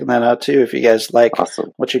people checking that out too if you guys like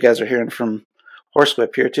what you guys are hearing from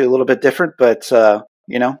Horsewhip here too. A little bit different, but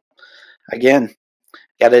again,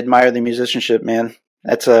 gotta admire the musicianship, man.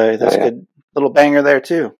 That's a good little banger there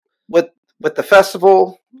too. With the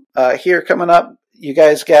festival here coming up, you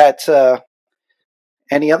guys got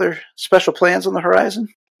any other special plans on the horizon?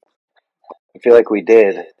 I feel like we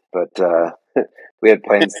did, but we had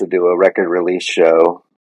plans to do a record release show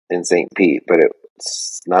in St. Pete, but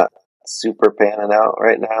it's not super panning out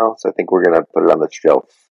right now, so I think we're going to put it on the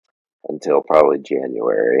shelf until probably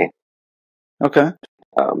January. Okay.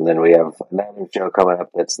 Then we have another show coming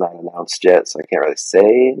up that's not announced yet, so I can't really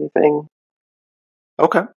say anything.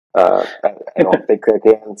 Okay. I don't think I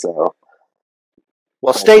can, so...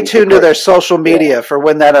 Well, stay tuned to their social media for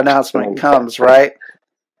when that announcement comes, right?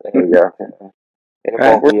 There you go. It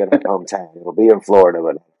won't be in our hometown. It'll be in Florida,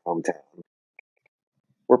 but hometown.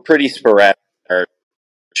 We're pretty sporadic in our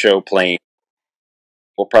show playing.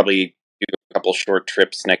 We'll probably do a couple short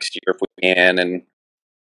trips next year if we can, and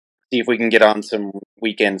see if we can get on some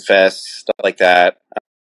weekend fests, stuff like that.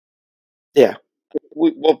 Yeah.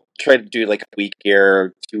 We'll try to do like a week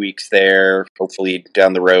here, 2 weeks there, hopefully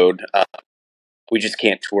down the road. We just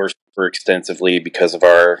can't tour super extensively because of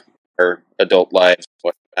our adult lives and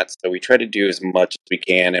whatnot. So we try to do as much as we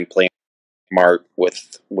can and play smart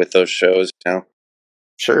with those shows. You know?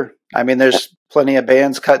 Sure. I mean, there's plenty of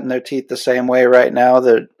bands cutting their teeth the same way right now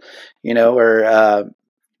that, are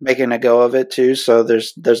making a go of it too. So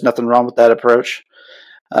there's nothing wrong with that approach.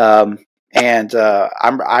 I'm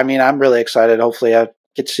really excited. Hopefully I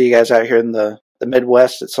get to see you guys out here in the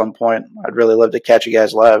Midwest at some point. I'd really love to catch you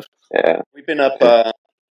guys live. Yeah. We've been up to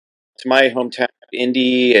my hometown,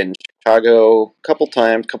 Indy and Chicago, a couple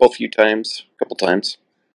times.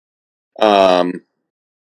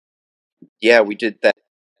 Yeah, we did that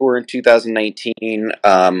tour in 2019.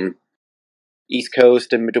 East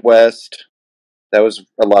Coast and Midwest. That was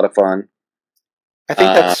a lot of fun. I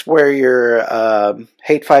think that's where your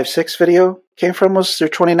Hate 5-6 video came from, was your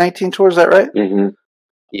 2019 tour, is that right? Mm-hmm.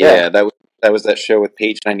 Yeah, that was that show with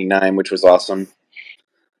Page 99, which was awesome.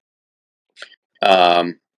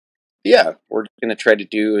 Yeah, we're going to try to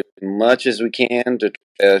do as much as we can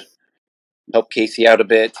to help Casey out a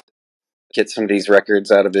bit, get some of these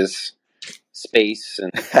records out of his space,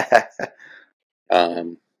 and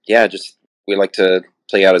just we like to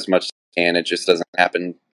play out as much as we can. It just doesn't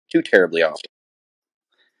happen too terribly often.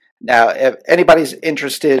 Now, if anybody's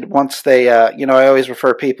interested, once they, I always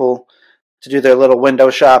refer people to do their little window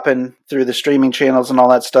shopping through the streaming channels and all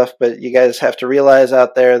that stuff, but you guys have to realize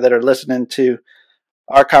out there that are listening to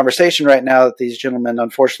our conversation right now that these gentlemen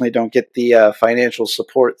unfortunately don't get the financial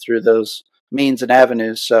support through those means and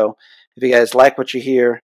avenues. So if you guys like what you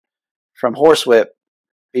hear from HORSEWHIP,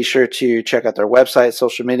 be sure to check out their website,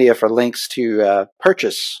 social media for links to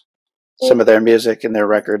purchase some of their music and their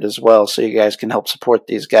record as well, so you guys can help support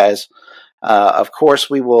these guys. Of course,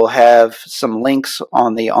 we will have some links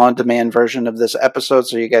on the on-demand version of this episode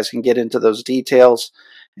so you guys can get into those details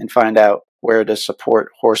and find out where to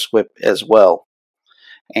support HORSEWHIP as well.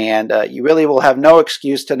 And you really will have no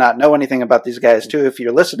excuse to not know anything about these guys, too, if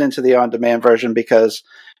you're listening to the on-demand version, because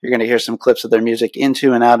you're going to hear some clips of their music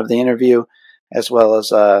into and out of the interview, as well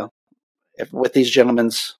as, with these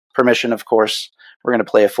gentlemen's permission, of course, we're going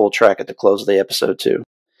to play a full track at the close of the episode, too.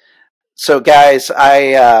 So, guys,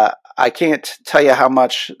 I can't tell you how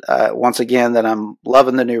much, once again, that I'm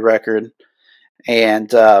loving the new record.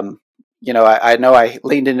 And, I know I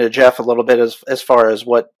leaned into Jeff a little bit as far as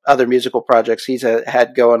what other musical projects he's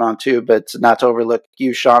had going on, too, but not to overlook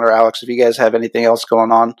you, Sean or Alex. If you guys have anything else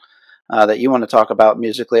going on that you want to talk about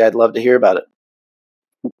musically, I'd love to hear about it.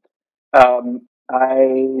 I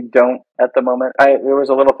don't at the moment. There was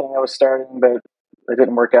a little thing I was starting, but it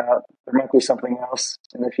didn't work out. There might be something else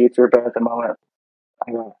in the future, but at the moment,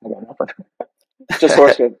 I got nothing. Just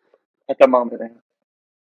HORSEWHIP at the moment.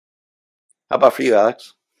 How about for you,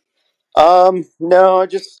 Alex? No,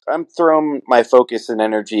 I'm throwing my focus and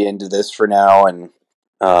energy into this for now, and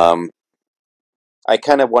I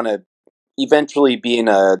kind of want to eventually be in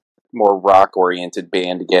a more rock-oriented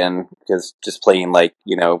band again, because just playing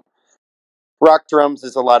rock drums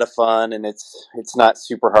is a lot of fun, and it's not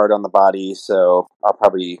super hard on the body, so I'll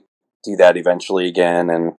probably do that eventually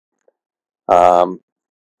again. And I'm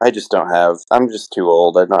just too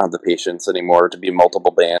old. I don't have the patience anymore to be in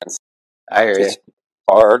multiple bands. I hear you. It's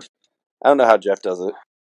hard. I don't know how Jeff does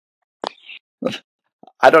it.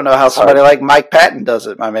 I don't know how somebody like Mike Patton does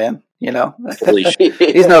it, my man. Holy shit.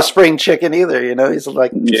 He's no spring chicken either. He's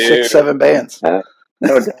like 6-7 bands. No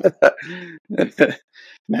doubt.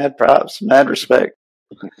 Mad props, mad respect.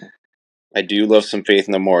 I do love some Faith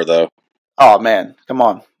No More, though. Oh man, come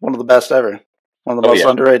on, one of the best ever, one of the most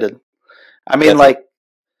underrated. I mean, Definitely.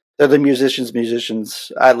 they're the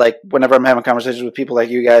musicians. I whenever I'm having conversations with people like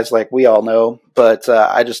you guys, we all know, but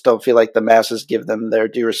I just don't feel like the masses give them their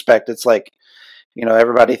due respect. It's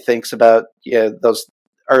everybody thinks about those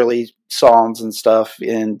early songs and stuff,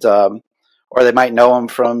 and or they might know them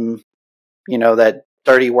from that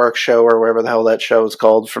Dirty Work show or whatever the hell that show is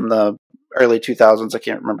called from the early 2000s. I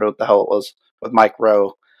can't remember what the hell it was with Mike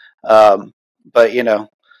Rowe. But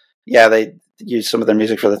they use some of their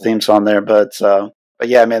music for the theme song there. But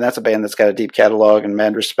yeah, man, that's a band that's got a deep catalog, and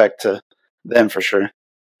mad respect to them for sure.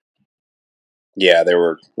 Yeah, they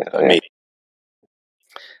were amazing.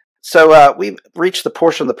 So we've reached the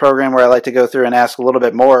portion of the program where I like to go through and ask a little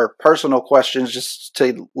bit more personal questions, just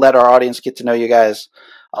to let our audience get to know you guys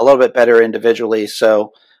a little bit better individually.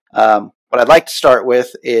 So What I'd like to start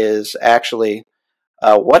with is actually,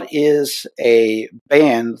 what is a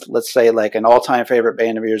band, let's say like an all-time favorite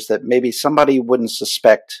band of yours that maybe somebody wouldn't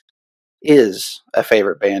suspect is a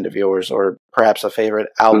favorite band of yours, or perhaps a favorite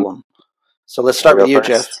album? So let's start with you,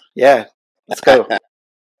 Jeff. Yeah, let's go.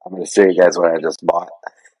 I'm going to show you guys what I just bought.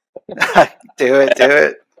 Do it.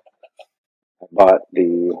 I bought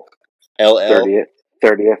the LL.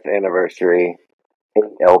 30th anniversary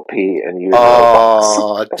LP and usual box.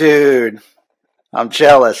 Oh, dude, I'm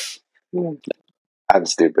jealous. I'm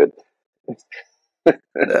stupid.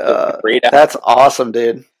 That's awesome,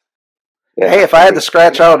 dude. Yeah, hey, if I had the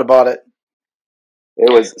scratch, I would have bought it.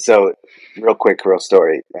 It was so real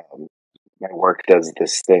story. My work does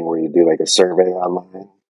this thing where you do like a survey online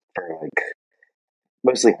for like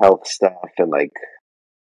mostly health stuff and like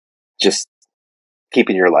just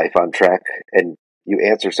keeping your life on track. And you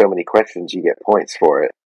answer so many questions, you get points for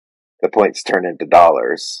it. The points turn into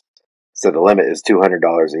dollars. So the limit is $200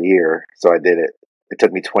 a year. So I did it. It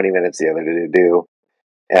took me 20 minutes the other day to do,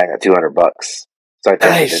 and I got $200. So I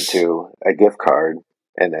turned it into a gift card,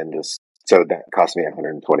 and then so that cost me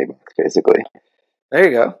 $120 basically. There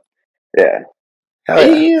you go. Yeah. Hell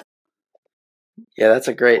yeah. Yeah, that's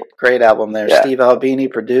a great album there. Yeah. Steve Albini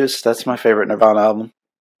produced. That's my favorite Nirvana album.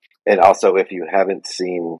 And also, if you haven't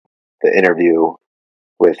seen the interview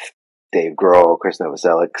with Dave Grohl, Chris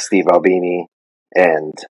Novoselic, Steve Albini,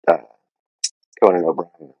 and Conan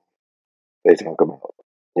O'Brien, they talk about,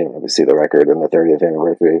 obviously the record and the 30th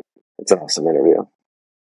anniversary. It's an awesome interview.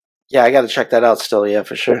 Yeah, I got to check that out still. Yeah,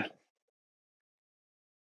 for sure.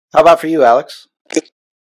 How about for you, Alex?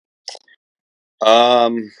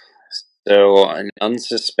 So an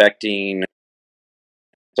unsuspecting,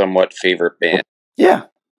 somewhat favorite band. Yeah.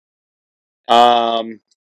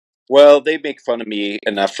 Well, they make fun of me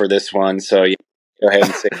enough for this one, so yeah, go ahead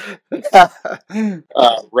and say.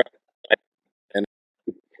 And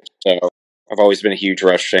so I've always been a huge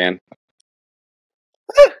Rush fan.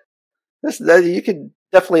 You could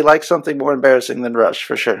definitely like something more embarrassing than Rush,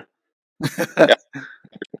 for sure. Yeah.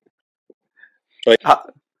 But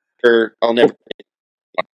I'll never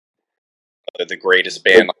the greatest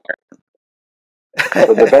band on earth.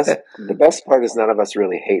 So the best part is none of us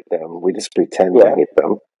really hate them. We just pretend to hate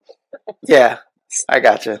them. Yeah, I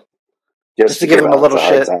gotcha. Just to give them a little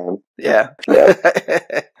shit. Time. Yeah.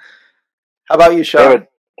 How about you, Sean? I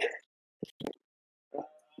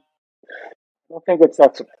don't think it's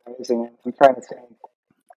that surprising. I'm trying to think.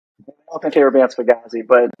 I don't think favorite band's Fugazi,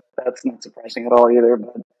 but that's not surprising at all either.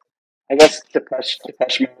 But I guess Depeche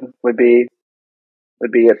Mode would be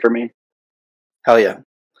it for me. Hell yeah.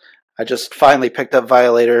 I just finally picked up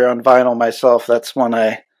Violator on vinyl myself. That's one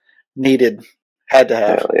I had to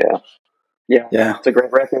have. Hell yeah. Yeah. It's a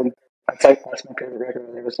great record. That's my favorite record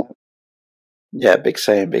I've ever seen. Yeah, big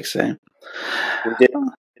same. We did a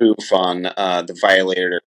goof on the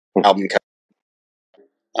Violator album cover.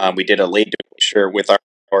 We did a late shirt with our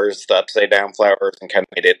flowers, the upside down flowers, and kind of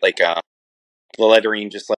made it like the lettering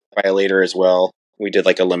just like Violator as well. We did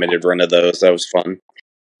like a limited run of those. That was fun.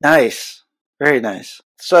 Nice. Very nice.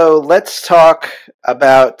 So let's talk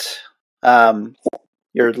about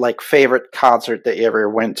your favorite concert that you ever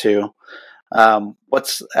went to.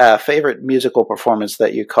 What's a favorite musical performance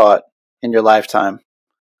that you caught in your lifetime?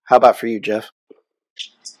 How about for you, Jeff?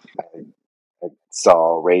 I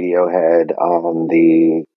saw Radiohead on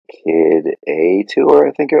the Kid A tour,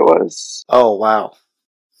 I think it was. Oh, wow.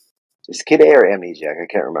 Is Kid A or Amnesiac? I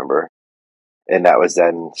can't remember. And that was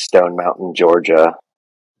in Stone Mountain, Georgia.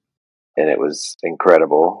 And it was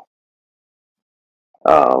incredible.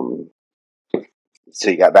 So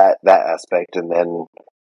you got that aspect. And then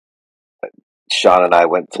Sean and I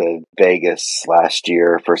went to Vegas last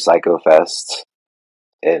year for Psycho Fest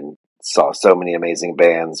and saw so many amazing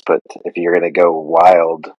bands. But if you're going to go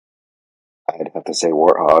wild, I'd have to say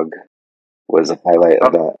Warthog was a highlight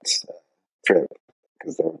of that trip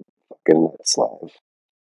because they're fucking nuts live.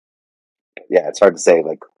 Yeah, it's hard to say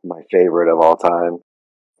my favorite of all time,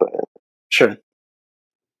 but sure,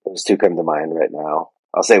 those two come to mind right now.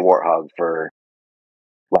 I'll say Warthog for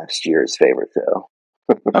last year's favorite show.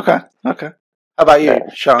 Okay. How about you,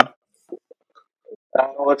 Sean?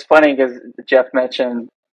 Well, it's funny because Jeff mentioned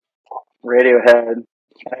Radiohead, and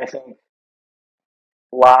I think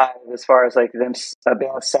live, as far as them a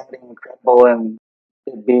band sounding incredible and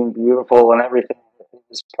it being beautiful and everything, it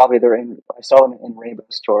was probably I saw them in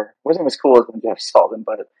Rainbow's tour. It wasn't as cool as when Jeff saw them,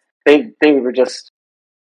 but they were just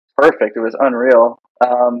perfect. It was unreal.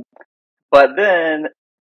 But then,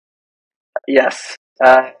 yes,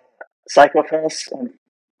 Psychofest, and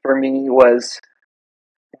for me was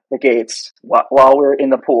the Gates while we were in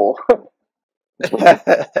the pool.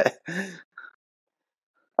 That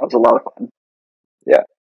was a lot of fun.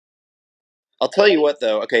 I'll tell you what,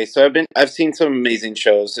 though. Okay, so I've seen some amazing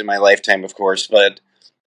shows in my lifetime, of course, but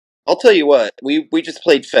I'll tell you what. We just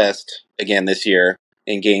played Fest again this year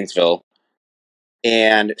in Gainesville,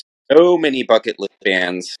 and so many bucket list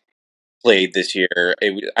bands played this year.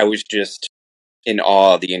 I was just in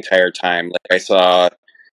awe the entire time. Like I saw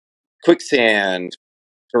Quicksand,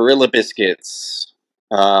 Gorilla Biscuits,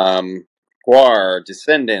 Guar,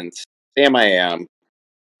 Descendants, Sam I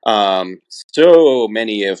Am. So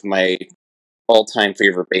many of my all-time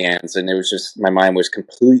favorite bands, and it was just my mind was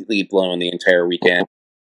completely blown the entire weekend.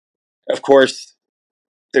 Of course,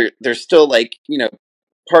 they're still like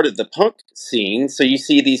part of the punk scene, so you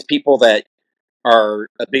see these people that are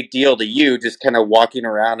a big deal to you just kind of walking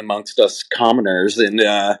around amongst us commoners, and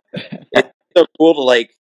it's so cool to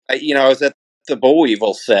I was at the Boll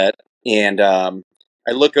Weevil set, and I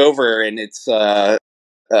look over and it's the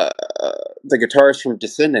guitarist from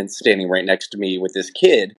Descendants standing right next to me with this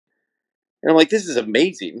kid. And I'm like, this is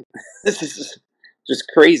amazing. This is just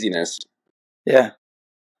craziness. Yeah.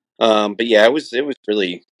 But yeah, it was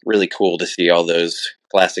really, really cool to see all those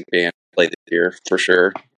classic bands play this year for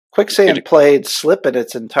sure. Quicksand played Slip in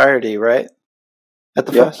its entirety, right? At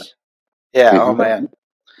the Yep. fest? Yeah, oh Mhm. man.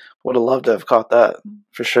 Would have loved to have caught that,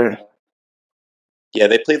 for sure. Yeah,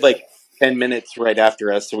 they played like 10 minutes right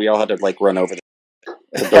after us, so we all had to like run over to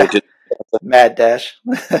go to. Mad dash.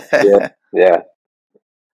 Yeah.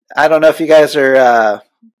 I don't know if you guys are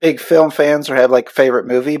big film fans or have like a favorite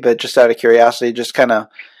movie, but just out of curiosity, just kind of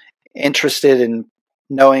interested in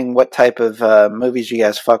knowing what type of movies you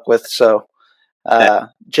guys fuck with. So,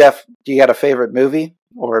 Jeff, do you got a favorite movie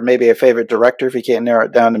or maybe a favorite director if you can't narrow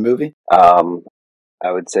it down to movie?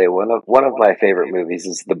 I would say one of my favorite movies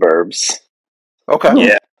is The Burbs. Okay.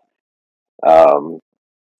 Yeah.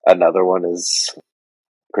 Another one is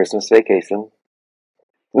Christmas Vacation.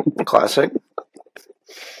 Classic.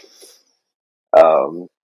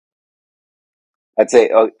 I'd say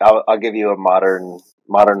I'll give you a modern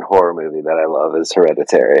horror movie that I love is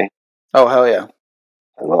Hereditary. Oh, hell yeah.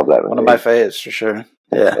 I love that movie. One of my faves, for sure.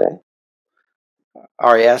 Yeah. Okay.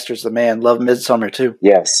 Ari Aster's the man. Love Midsommar, too.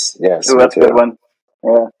 Yes. Ooh, that's a good one.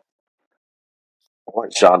 Yeah. I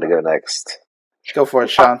want Sean to go next. Go for it,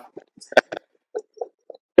 Sean.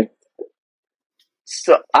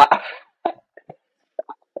 So I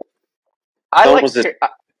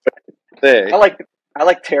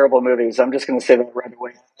like terrible movies. I'm just going to say that right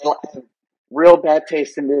away. I have real bad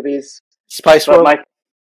taste in movies. Spice World?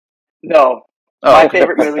 My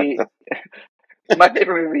favorite movie. My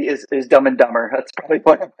favorite movie is Dumb and Dumber. That's probably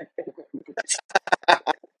one of my favorite movies.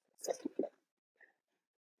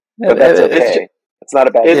 But that's okay. It's not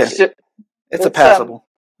a bad movie. It's a passable.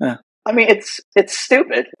 Yeah. I mean, it's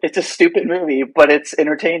stupid. It's a stupid movie, but it's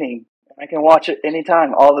entertaining. I can watch it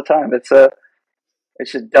anytime, all the time. It's a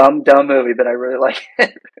dumb movie, but I really like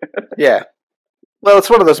it. Yeah. Well, it's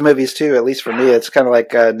one of those movies, too, at least for me. It's kind of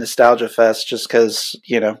like a nostalgia fest just because,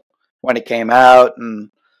 when it came out,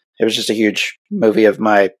 and it was just a huge movie of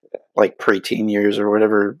my, preteen years or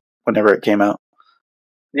whatever, whenever it came out.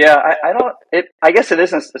 Yeah, I guess it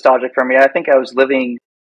is nostalgic for me. I think I was living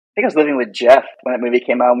with Jeff when that movie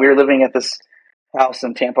came out. We were living at this house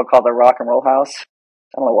in Tampa called the Rock and Roll House.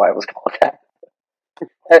 I don't know why it was called that.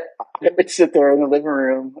 I would sit there in the living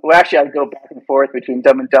room. Well, actually, I'd go back and forth between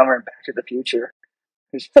Dumb and Dumber and Back to the Future.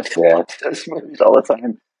 I watch those movies all the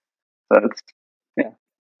time. So I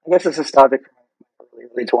guess it's nostalgic for my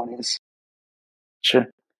early 20s. Sure.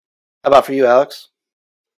 How about for you, Alex?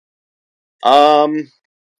 I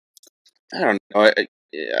don't know.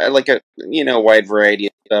 I like a wide variety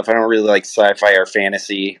of stuff. I don't really like sci-fi or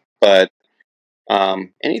fantasy, but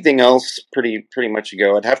anything else pretty much a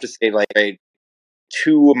go. I'd have to say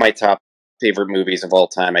two of my top favorite movies of all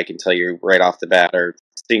time. I can tell you right off the bat are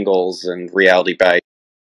Singles and Reality Bites.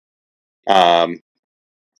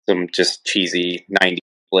 Some just cheesy '90s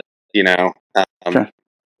flicks, Sure.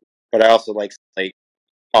 But I also like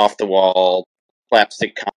off the wall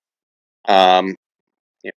slapstick.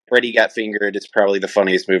 Freddy Got Fingered is probably the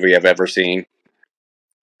funniest movie I've ever seen.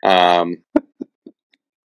 Old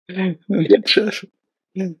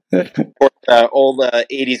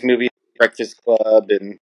 '80s movies, Breakfast Club,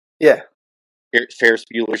 and Ferris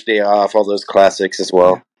Bueller's Day Off, all those classics as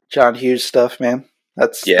well. Yeah. John Hughes stuff, man.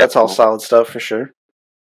 That's all solid stuff for sure.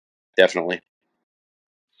 Definitely.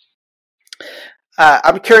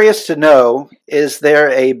 I'm curious to know, is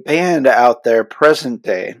there a band out there present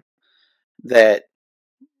day that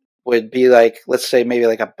would be let's say maybe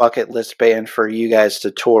a bucket list band for you guys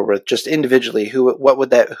to tour with, just individually? Who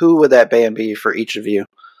would that band be for each of you?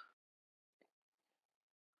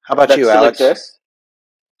 How about That you, still Alex? exists?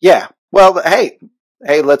 Yeah. Well, hey,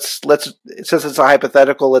 let's since it's a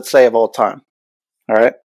hypothetical, let's say of all time. All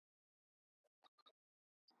right.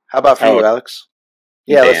 How about for you, Oh, Alex?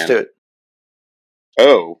 Yeah, let's band. do it.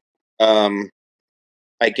 Oh,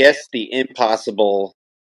 I guess the impossible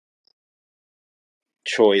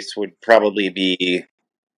choice would probably be,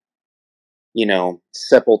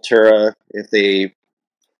 Sepultura if they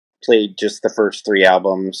played just the first three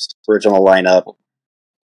albums, original lineup.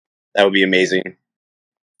 That would be amazing.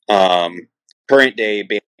 Current day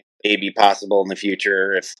may be possible in the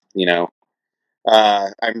future if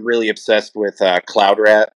I'm really obsessed with Cloud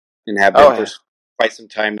Rat and have Oh been for yeah. quite some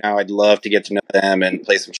time now. I'd love to get to know them and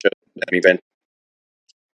play some shows with them even.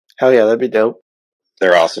 Hell yeah, that'd be dope.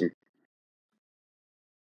 They're awesome.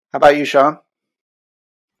 How about you, Sean?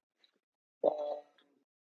 God,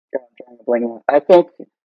 I'm drawing a blank now. I think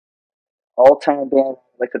all-time band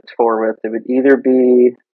I'd like to tour with, it would either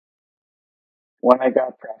be When I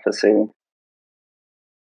Got Prophecy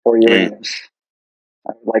or Mm. Uranus.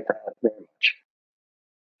 I would like that very much.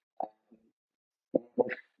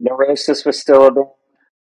 If Neurosis was still a band,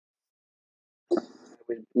 I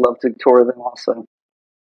would love to tour them also.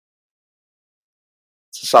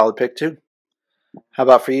 It's a solid pick too. How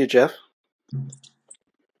about for you, Jeff?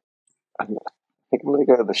 I think I'm gonna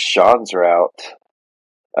go the Sean's route.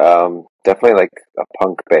 Definitely like a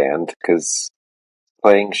punk band because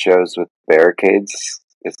playing shows with barricades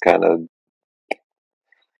is kind of.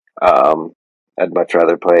 I'd much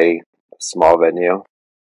rather play a small venue.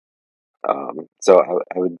 So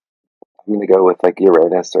I would. I'm gonna go with like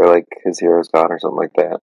Uranus or like His Hero's Gone or something like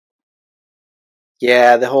that.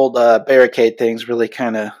 Yeah, the whole barricade thing's really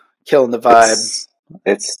kind of killing the vibe.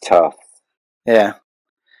 It's tough Yeah.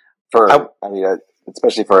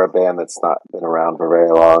 especially for a band that's not been around for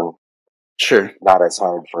very long. Sure. Not as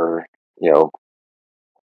hard for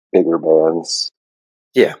bigger bands.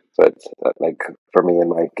 Yeah. But like for me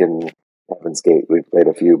and Mike and Heaven's Gate, we've played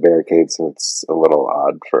a few barricades, and it's a little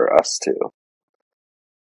odd for us too.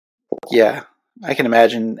 Yeah, I can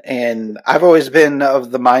imagine. And I've always been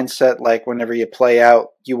of the mindset like whenever you play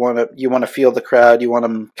out, you want to feel the crowd, you want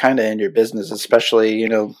them kind of in your business, especially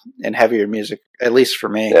in heavier music. At least for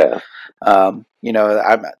me, Yeah,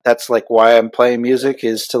 that's like why I'm playing music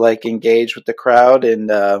is to like engage with the crowd and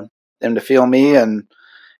them to feel me and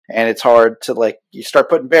it's hard to like you start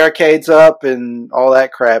putting barricades up and all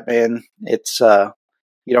that crap, man. It's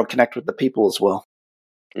you don't connect with the people as well.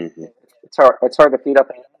 Mm-hmm. It's hard to feed up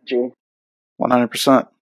energy. 100%.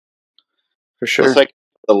 For sure. It's like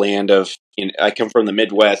the land of. I come from the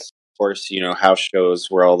Midwest, of course. House shows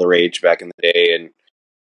were all the rage back in the day, and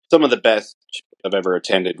some of the best I've ever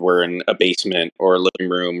attended were in a basement or a living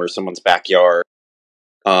room or someone's backyard.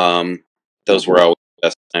 Those were always the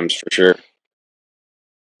best times for sure.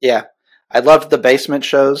 Yeah. I loved the basement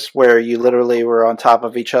shows where you literally were on top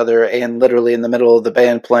of each other and literally in the middle of the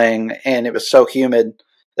band playing, and it was so humid.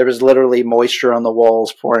 There was literally moisture on the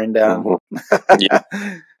walls pouring down. Yeah.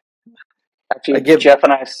 Actually, Jeff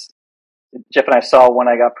and I saw When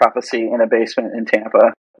I Got Prophecy in a basement in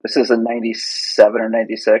Tampa. This is in '97 or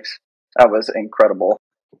 '96. That was incredible.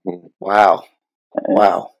 Wow.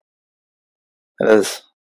 Wow. It is.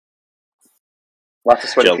 Lots of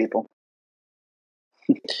sweaty people.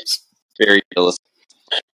 Very realistic.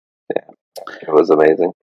 Yeah, it was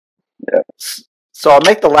amazing. Yeah. So I'll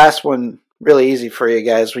make the last one really easy for you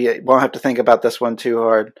guys. We won't have to think about this one too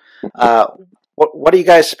hard. What are you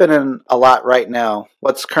guys spinning a lot right now?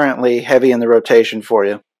 What's currently heavy in the rotation for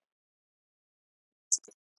you?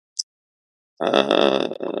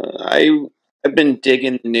 I've been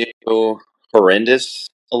digging the new Horrendous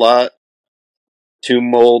a lot.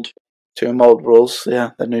 Tomb Mold. Tomb Mold rules.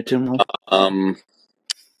 Yeah, the new Tomb Mold.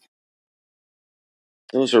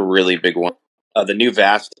 Those are really big ones. The new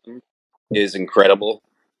Vastum is incredible.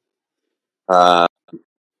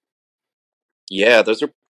 Yeah, those are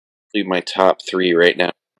probably my top three right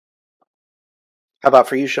now. How about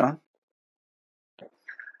for you, Sean?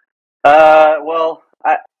 Well,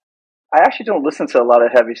 I actually don't listen to a lot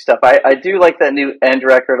of heavy stuff. I do like that new End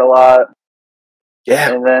record a lot.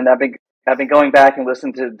 Yeah. And then I've been going back and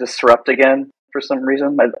listening to Disrupt again for some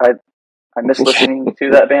reason. I miss listening to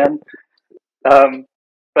that band.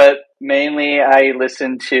 But mainly I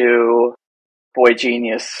listen to Boy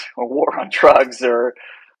Genius or War on Drugs or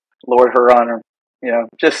Lord Huron or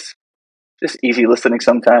just easy listening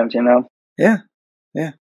sometimes. Yeah.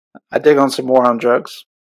 I dig on some War on Drugs.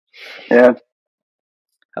 Yeah.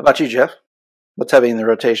 How about you, Jeff? What's heavy in the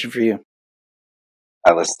rotation for you?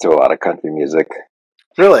 I listen to a lot of country music.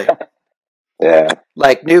 Really? Yeah.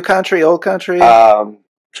 Like new country, old country? A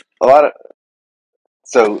lot of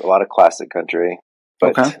So a lot of classic country,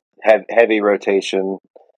 but Okay. heavy rotation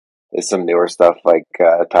is some newer stuff like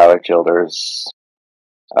Tyler Childers.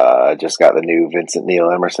 Just got the new Vincent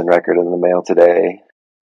Neil Emerson record in the mail today.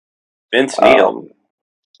 Vince Neil.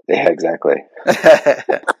 Yeah, exactly.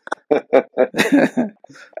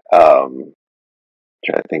 Trying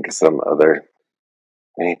to think of some other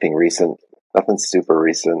anything recent. Nothing super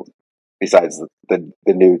recent besides the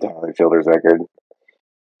new Tyler Childers record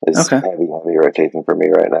is Okay. heavy rotation for me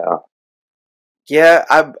right now. Yeah,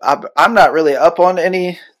 I'm not really up on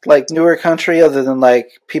any like newer country other than like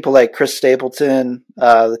people like Chris Stapleton,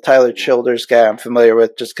 the Tyler Childers guy I'm familiar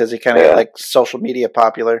with just because he kind of got like social media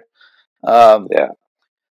popular. Yeah.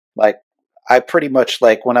 Like I pretty much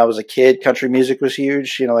like when I was a kid, country music was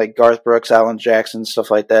huge. You know, like Garth Brooks, Alan Jackson, stuff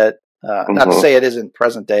like that. Not to say it isn't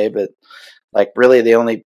present day, but like really the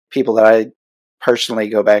only people that I personally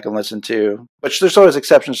go back and listen to, which there's always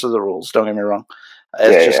exceptions to the rules. Don't get me wrong.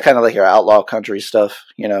 It's just kind of like your outlaw country stuff,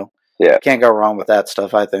 you know. Yeah. Can't go wrong with that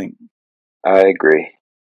stuff, I think. I agree.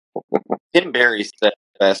 Tim Barry's set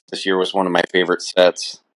best this year was one of my favorite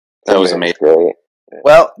sets. That was amazing. Great.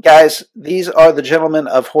 Well, guys, these are the gentlemen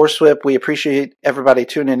of Horsewhip. We appreciate everybody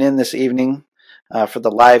tuning in this evening for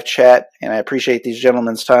the live chat, and I appreciate these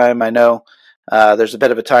gentlemen's time. I know there's a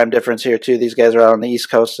bit of a time difference here, too. These guys are out on the East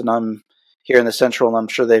Coast, and I'm here in the Central, and I'm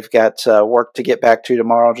sure they've got work to get back to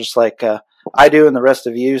tomorrow, just like I do and the rest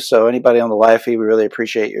of you. So anybody on the live feed, we really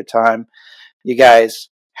appreciate your time. You guys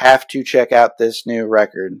have to check out this new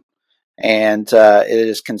record. And it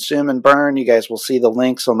is Consume and Burn. You guys will see the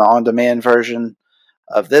links on the on-demand version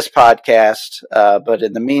of this podcast. But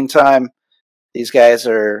in the meantime, these guys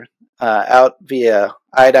are out via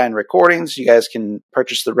Iodine Recordings. You guys can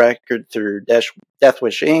purchase the record through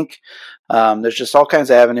Deathwish Inc. There's just all kinds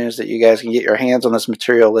of avenues that you guys can get your hands on this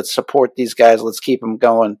material. Let's support these guys. Let's keep them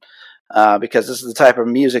going because this is the type of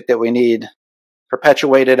music that we need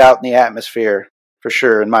perpetuated out in the atmosphere, for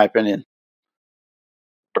sure, in my opinion.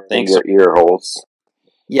 Thanks. Your ear holes.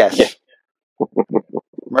 Yes. Yeah.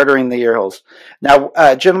 Murdering the ear holes. Now,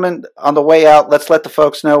 gentlemen, on the way out, let's let the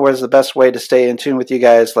folks know where's the best way to stay in tune with you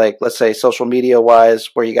guys, like, let's say, social media-wise,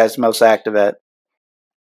 where you guys are most active at.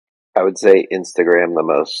 I would say Instagram the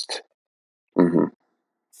most. Mm-hmm.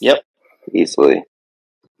 Yep. Easily.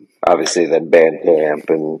 Obviously, then Bandcamp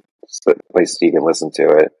and places you can listen to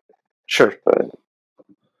it. Sure.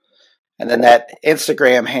 And then that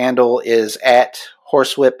Instagram handle is at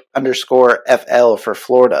horsewhip_FL for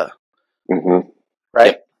Florida. Mm-hmm.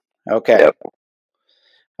 Right? Yep. Okay. Yep.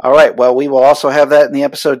 All right. Well, we will also have that in the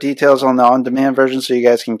episode details on the on-demand version, so you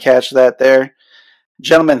guys can catch that there.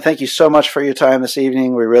 Gentlemen, thank you so much for your time this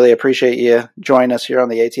evening. We really appreciate you joining us here on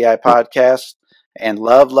the ATI podcast. And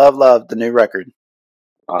love the new record.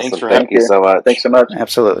 Awesome. Thanks for having you so much. Thanks so much.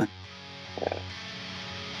 Absolutely. Yeah.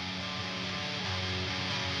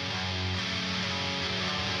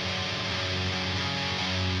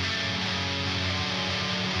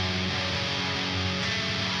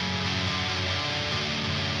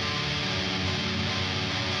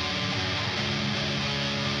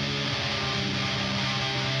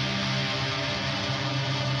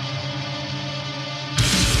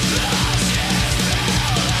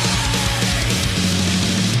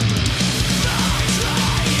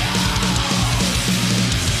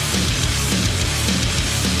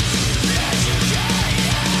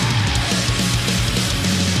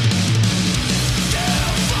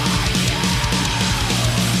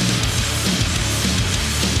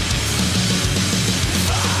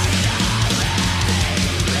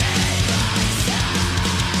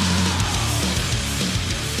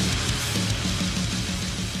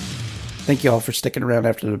 Thank you all for sticking around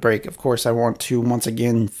after the break. Of course, I want to once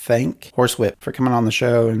again thank Horsewhip for coming on the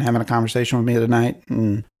show and having a conversation with me tonight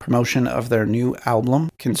in promotion of their new album,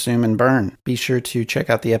 Consume and Burn. Be sure to check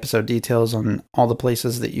out the episode details on all the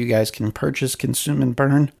places that you guys can purchase Consume and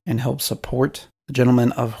Burn and help support the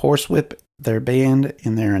gentlemen of Horsewhip, their band,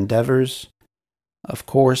 and their endeavors. Of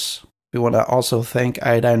course, we want to also thank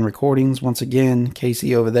Iodine Recordings once again,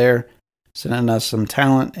 Casey over there, sending us some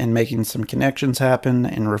talent and making some connections happen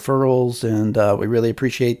and referrals, and we really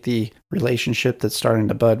appreciate the relationship that's starting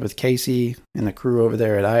to bud with Casey and the crew over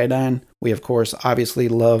there at Iodine. We, of course, obviously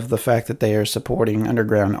love the fact that they are supporting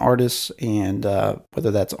underground artists, and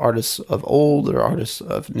whether that's artists of old or artists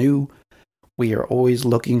of new, we are always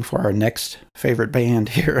looking for our next favorite band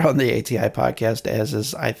here on the ATI podcast, as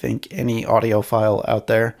is, I think, any audiophile out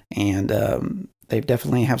there, and they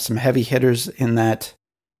definitely have some heavy hitters in that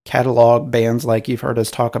catalog, bands like you've heard us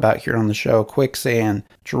talk about here on the show: Quicksand,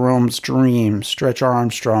 Jerome's Dream, Stretch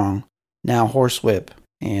Armstrong, now Horsewhip.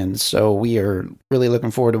 And so we are really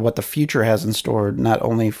looking forward to what the future has in store, not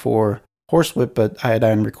only for HORSEWHIP, but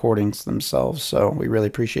Iodine Recordings themselves. So we really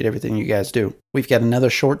appreciate everything you guys do. We've got another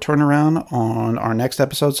short turnaround on our next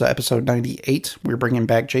episode. So episode 98, we're bringing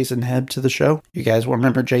back Jason Hebb to the show. You guys will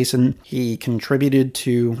remember Jason. He contributed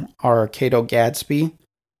to our Cato Gadsby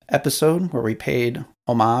episode where we paid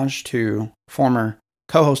homage to former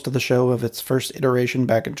co-host of the show of its first iteration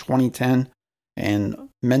back in 2010 and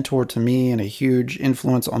mentor to me and a huge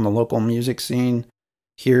influence on the local music scene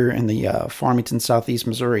here in the Farmington, Southeast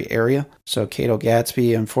Missouri area. So Cato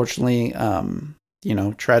Gadsby, unfortunately,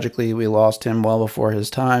 tragically, we lost him well before his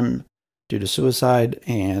time due to suicide.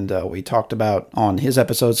 And we talked about on his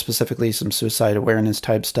episode specifically some suicide awareness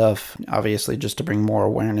type stuff, obviously just to bring more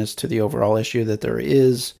awareness to the overall issue that there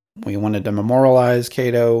is. We wanted to memorialize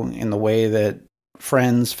Cato in the way that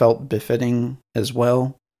friends felt befitting as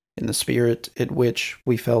well, in the spirit at which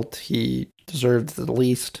we felt he deserved the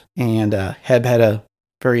least. And Heb had a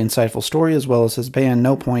very insightful story, as well as his band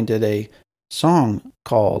No Point did a song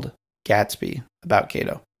called Gatsby about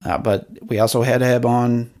Cato. But we also had Heb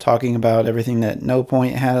on talking about everything that No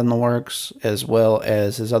Point had in the works, as well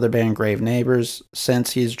as his other band, Grave Neighbors,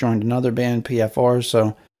 since he's joined another band, PFR. So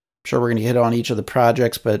I'm sure we're going to hit on each of the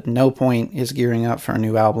projects, but No Point is gearing up for a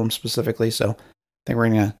new album specifically. So I think we're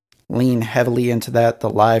going to lean heavily into that. The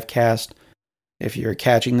live cast, if you're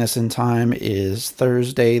catching this in time, is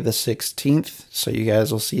Thursday the 16th. So you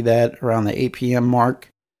guys will see that around the 8 p.m. mark.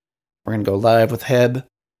 We're going to go live with Heb.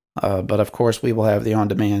 But of course, we will have the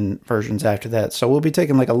on-demand versions after that. So we'll be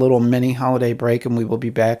taking like a little mini holiday break, and we will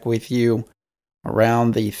be back with you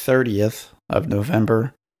around the 30th of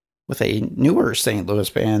November with a newer St. Louis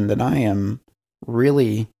band that I am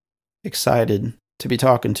really excited to be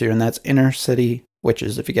talking to, and that's Inner City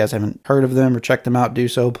Witches. If you guys haven't heard of them or checked them out, do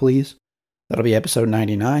so, please. That'll be episode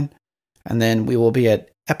 99. And then we will be at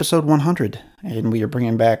episode 100. And we are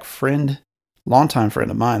bringing back longtime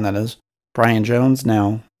friend of mine, that is, Brian Jones,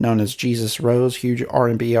 now known as Jesus Rose, huge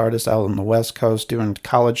R&B artist out on the West Coast, doing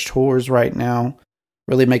college tours right now.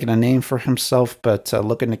 Really making a name for himself, but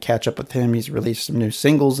looking to catch up with him. He's released some new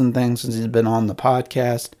singles and things since he's been on the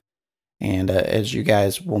podcast. And as you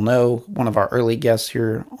guys will know, one of our early guests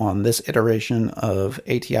here on this iteration of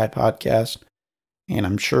ATI Podcast. And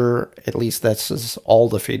I'm sure at least that's all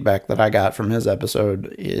the feedback that I got from his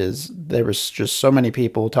episode is there was just so many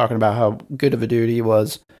people talking about how good of a dude he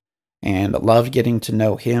was and loved getting to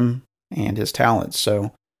know him and his talents.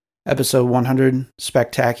 So episode 100,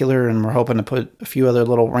 spectacular, and we're hoping to put a few other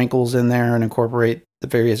little wrinkles in there and incorporate the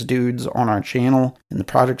various dudes on our channel and the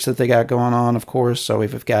projects that they got going on, of course. So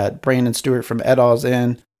we've got Brandon Stewart from Edaw's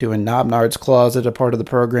In doing Knobnard's Closet, a part of the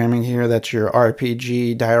programming here. That's your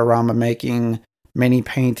RPG, diorama making, mini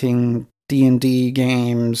painting, D&D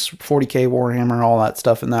games, 40K Warhammer, all that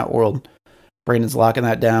stuff in that world. Brandon's locking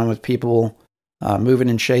that down with people moving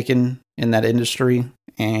and shaking in that industry.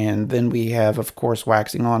 And then we have, of course,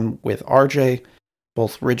 waxing on with RJ,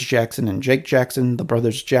 both Ridge Jackson and Jake Jackson, the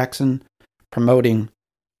brothers Jackson, promoting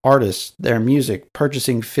artists, their music,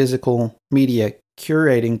 purchasing physical media,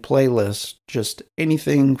 curating playlists, just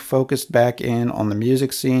anything focused back in on the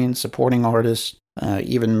music scene, supporting artists,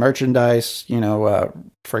 even merchandise.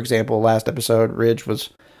 For example, last episode, Ridge was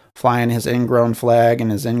flying his ingrown flag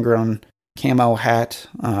and his ingrown camo hat.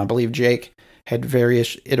 I believe Jake had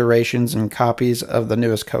various iterations and copies of the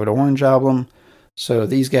newest Code Orange album. So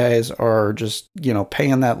these guys are just,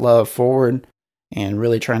 paying that love forward and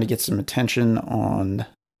really trying to get some attention on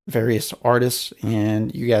various artists.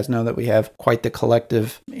 And you guys know that we have quite the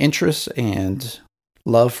collective interest and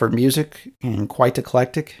love for music and quite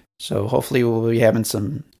eclectic. So hopefully we'll be having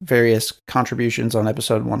some various contributions on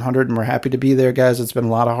episode 100, and we're happy to be there, guys. It's been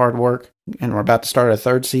a lot of hard work, and we're about to start a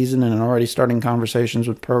third season and already starting conversations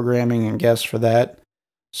with programming and guests for that.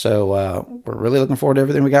 So we're really looking forward to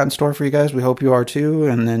everything we got in store for you guys. We hope you are too.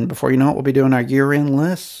 And then before you know it, we'll be doing our year-end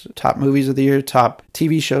list, top movies of the year, top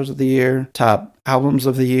TV shows of the year, top albums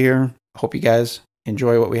of the year. Hope you guys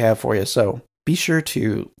enjoy what we have for you. So be sure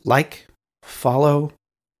to like, follow,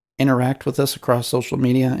 interact with us across social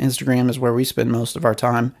media. Instagram is where we spend most of our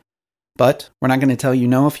time. But we're not going to tell you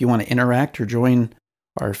no if you want to interact or join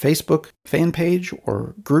our Facebook fan page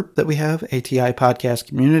or group that we have, ATI Podcast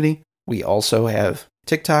Community. We also have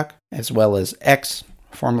TikTok as well as X,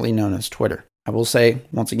 formerly known as Twitter. I will say,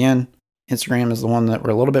 once again, Instagram is the one that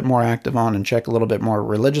we're a little bit more active on and check a little bit more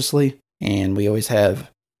religiously. And we always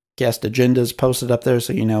have guest agendas posted up there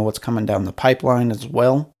so you know what's coming down the pipeline as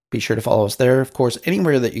well. Be sure to follow us there. Of course,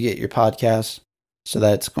 anywhere that you get your podcasts. So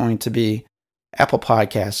that's going to be Apple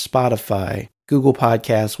Podcasts, Spotify, Google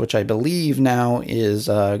Podcasts, which I believe now is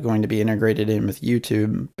going to be integrated in with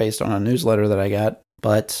YouTube based on a newsletter that I got.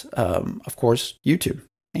 But, of course, YouTube.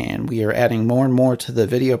 And we are adding more and more to the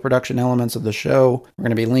video production elements of the show. We're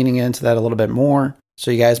going to be leaning into that a little bit more. So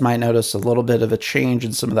you guys might notice a little bit of a change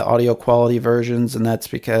in some of the audio quality versions, and that's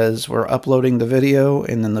because we're uploading the video,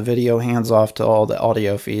 and then the video hands off to all the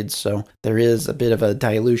audio feeds. So there is a bit of a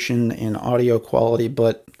dilution in audio quality,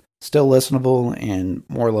 but still listenable and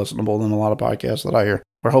more listenable than a lot of podcasts that I hear.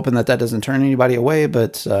 We're hoping that doesn't turn anybody away,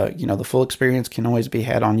 but the full experience can always be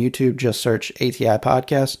had on YouTube. Just search ATI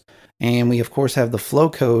Podcast. And we, of course, have the flow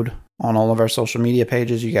code on all of our social media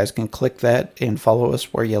pages. You guys can click that and follow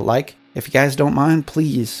us where you like. If you guys don't mind,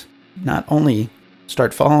 please not only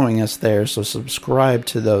start following us there, so subscribe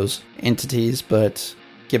to those entities, but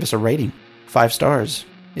give us a rating. 5 stars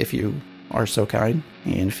if you are so kind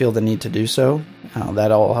and feel the need to do so.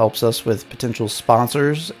 That all helps us with potential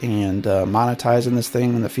sponsors and monetizing this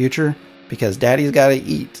thing in the future, because daddy's got to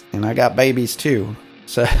eat and I got babies too.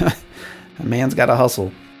 So a man's got to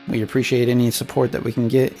hustle. We appreciate any support that we can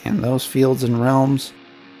get in those fields and realms.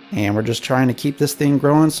 And we're just trying to keep this thing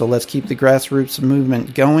growing, so let's keep the grassroots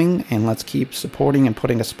movement going, and let's keep supporting and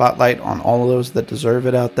putting a spotlight on all of those that deserve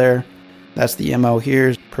it out there. That's the MO here,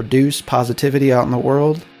 is produce positivity out in the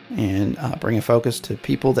world and bring a focus to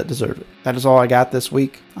people that deserve it. That is all I got this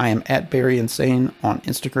week. I am at Barry Insane on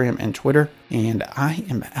Instagram and Twitter, and I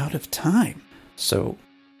am out of time. So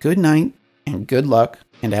good night and good luck,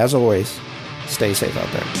 and as always, stay safe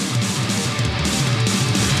out there.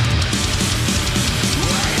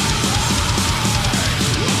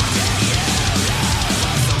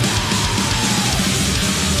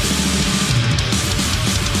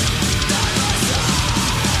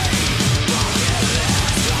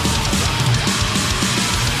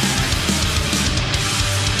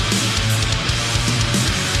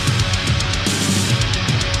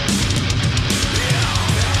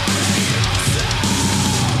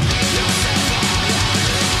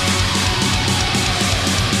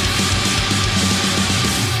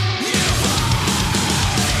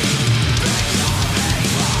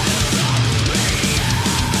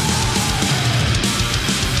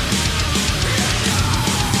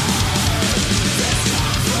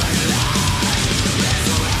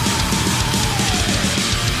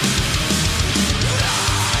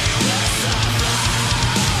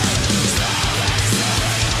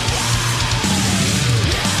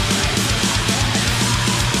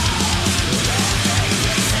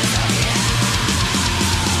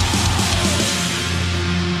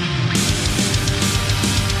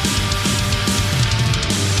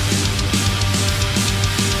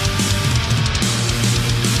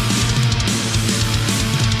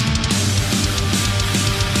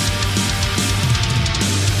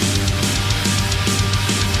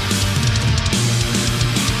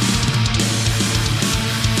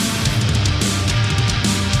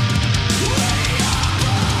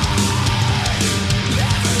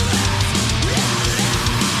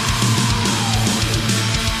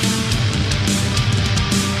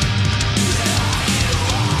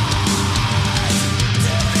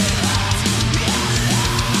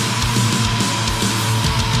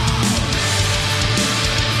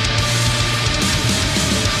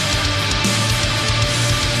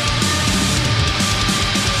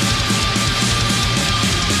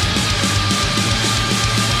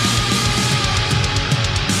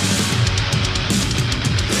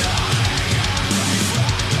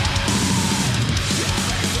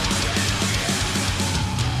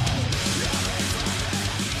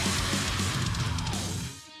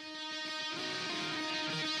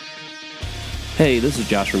 Hey, this is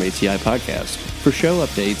Josh from ATI Podcast. For show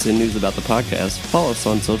updates and news about the podcast, follow us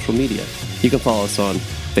on social media. You can follow us on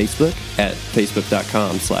Facebook at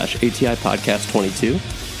facebook.com/ATI Podcast 22,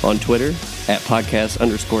 on Twitter at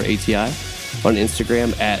podcast_ATI, on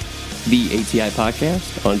Instagram at the ATI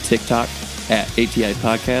Podcast, on TikTok at ATI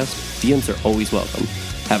Podcast. DMs are always welcome.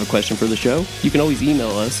 Have a question for the show? You can always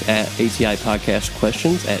email us at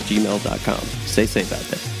atipodcastquestions@gmail.com. Stay safe out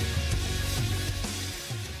there.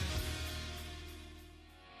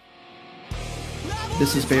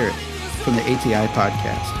 This is Barrett from the ATI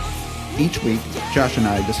Podcast. Each week, Josh and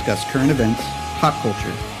I discuss current events, pop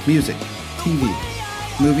culture, music, TV,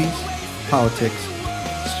 movies, politics,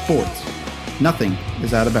 sports. Nothing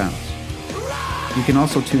is out of bounds. You can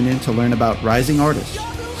also tune in to learn about rising artists,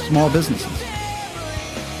 small businesses.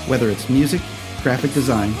 Whether it's music, graphic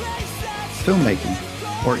design, filmmaking,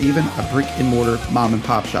 or even a brick-and-mortar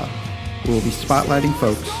mom-and-pop shop, we will be spotlighting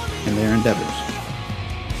folks and their endeavors.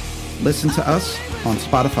 Listen to us on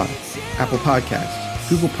Spotify, Apple Podcasts,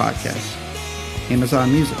 Google Podcasts,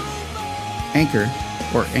 Amazon Music, Anchor,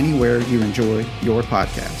 or anywhere you enjoy your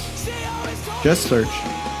podcasts. Just search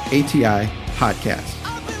ATI Podcast.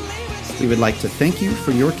 We would like to thank you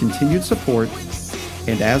for your continued support,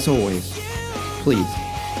 and as always, please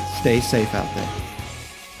stay safe out there.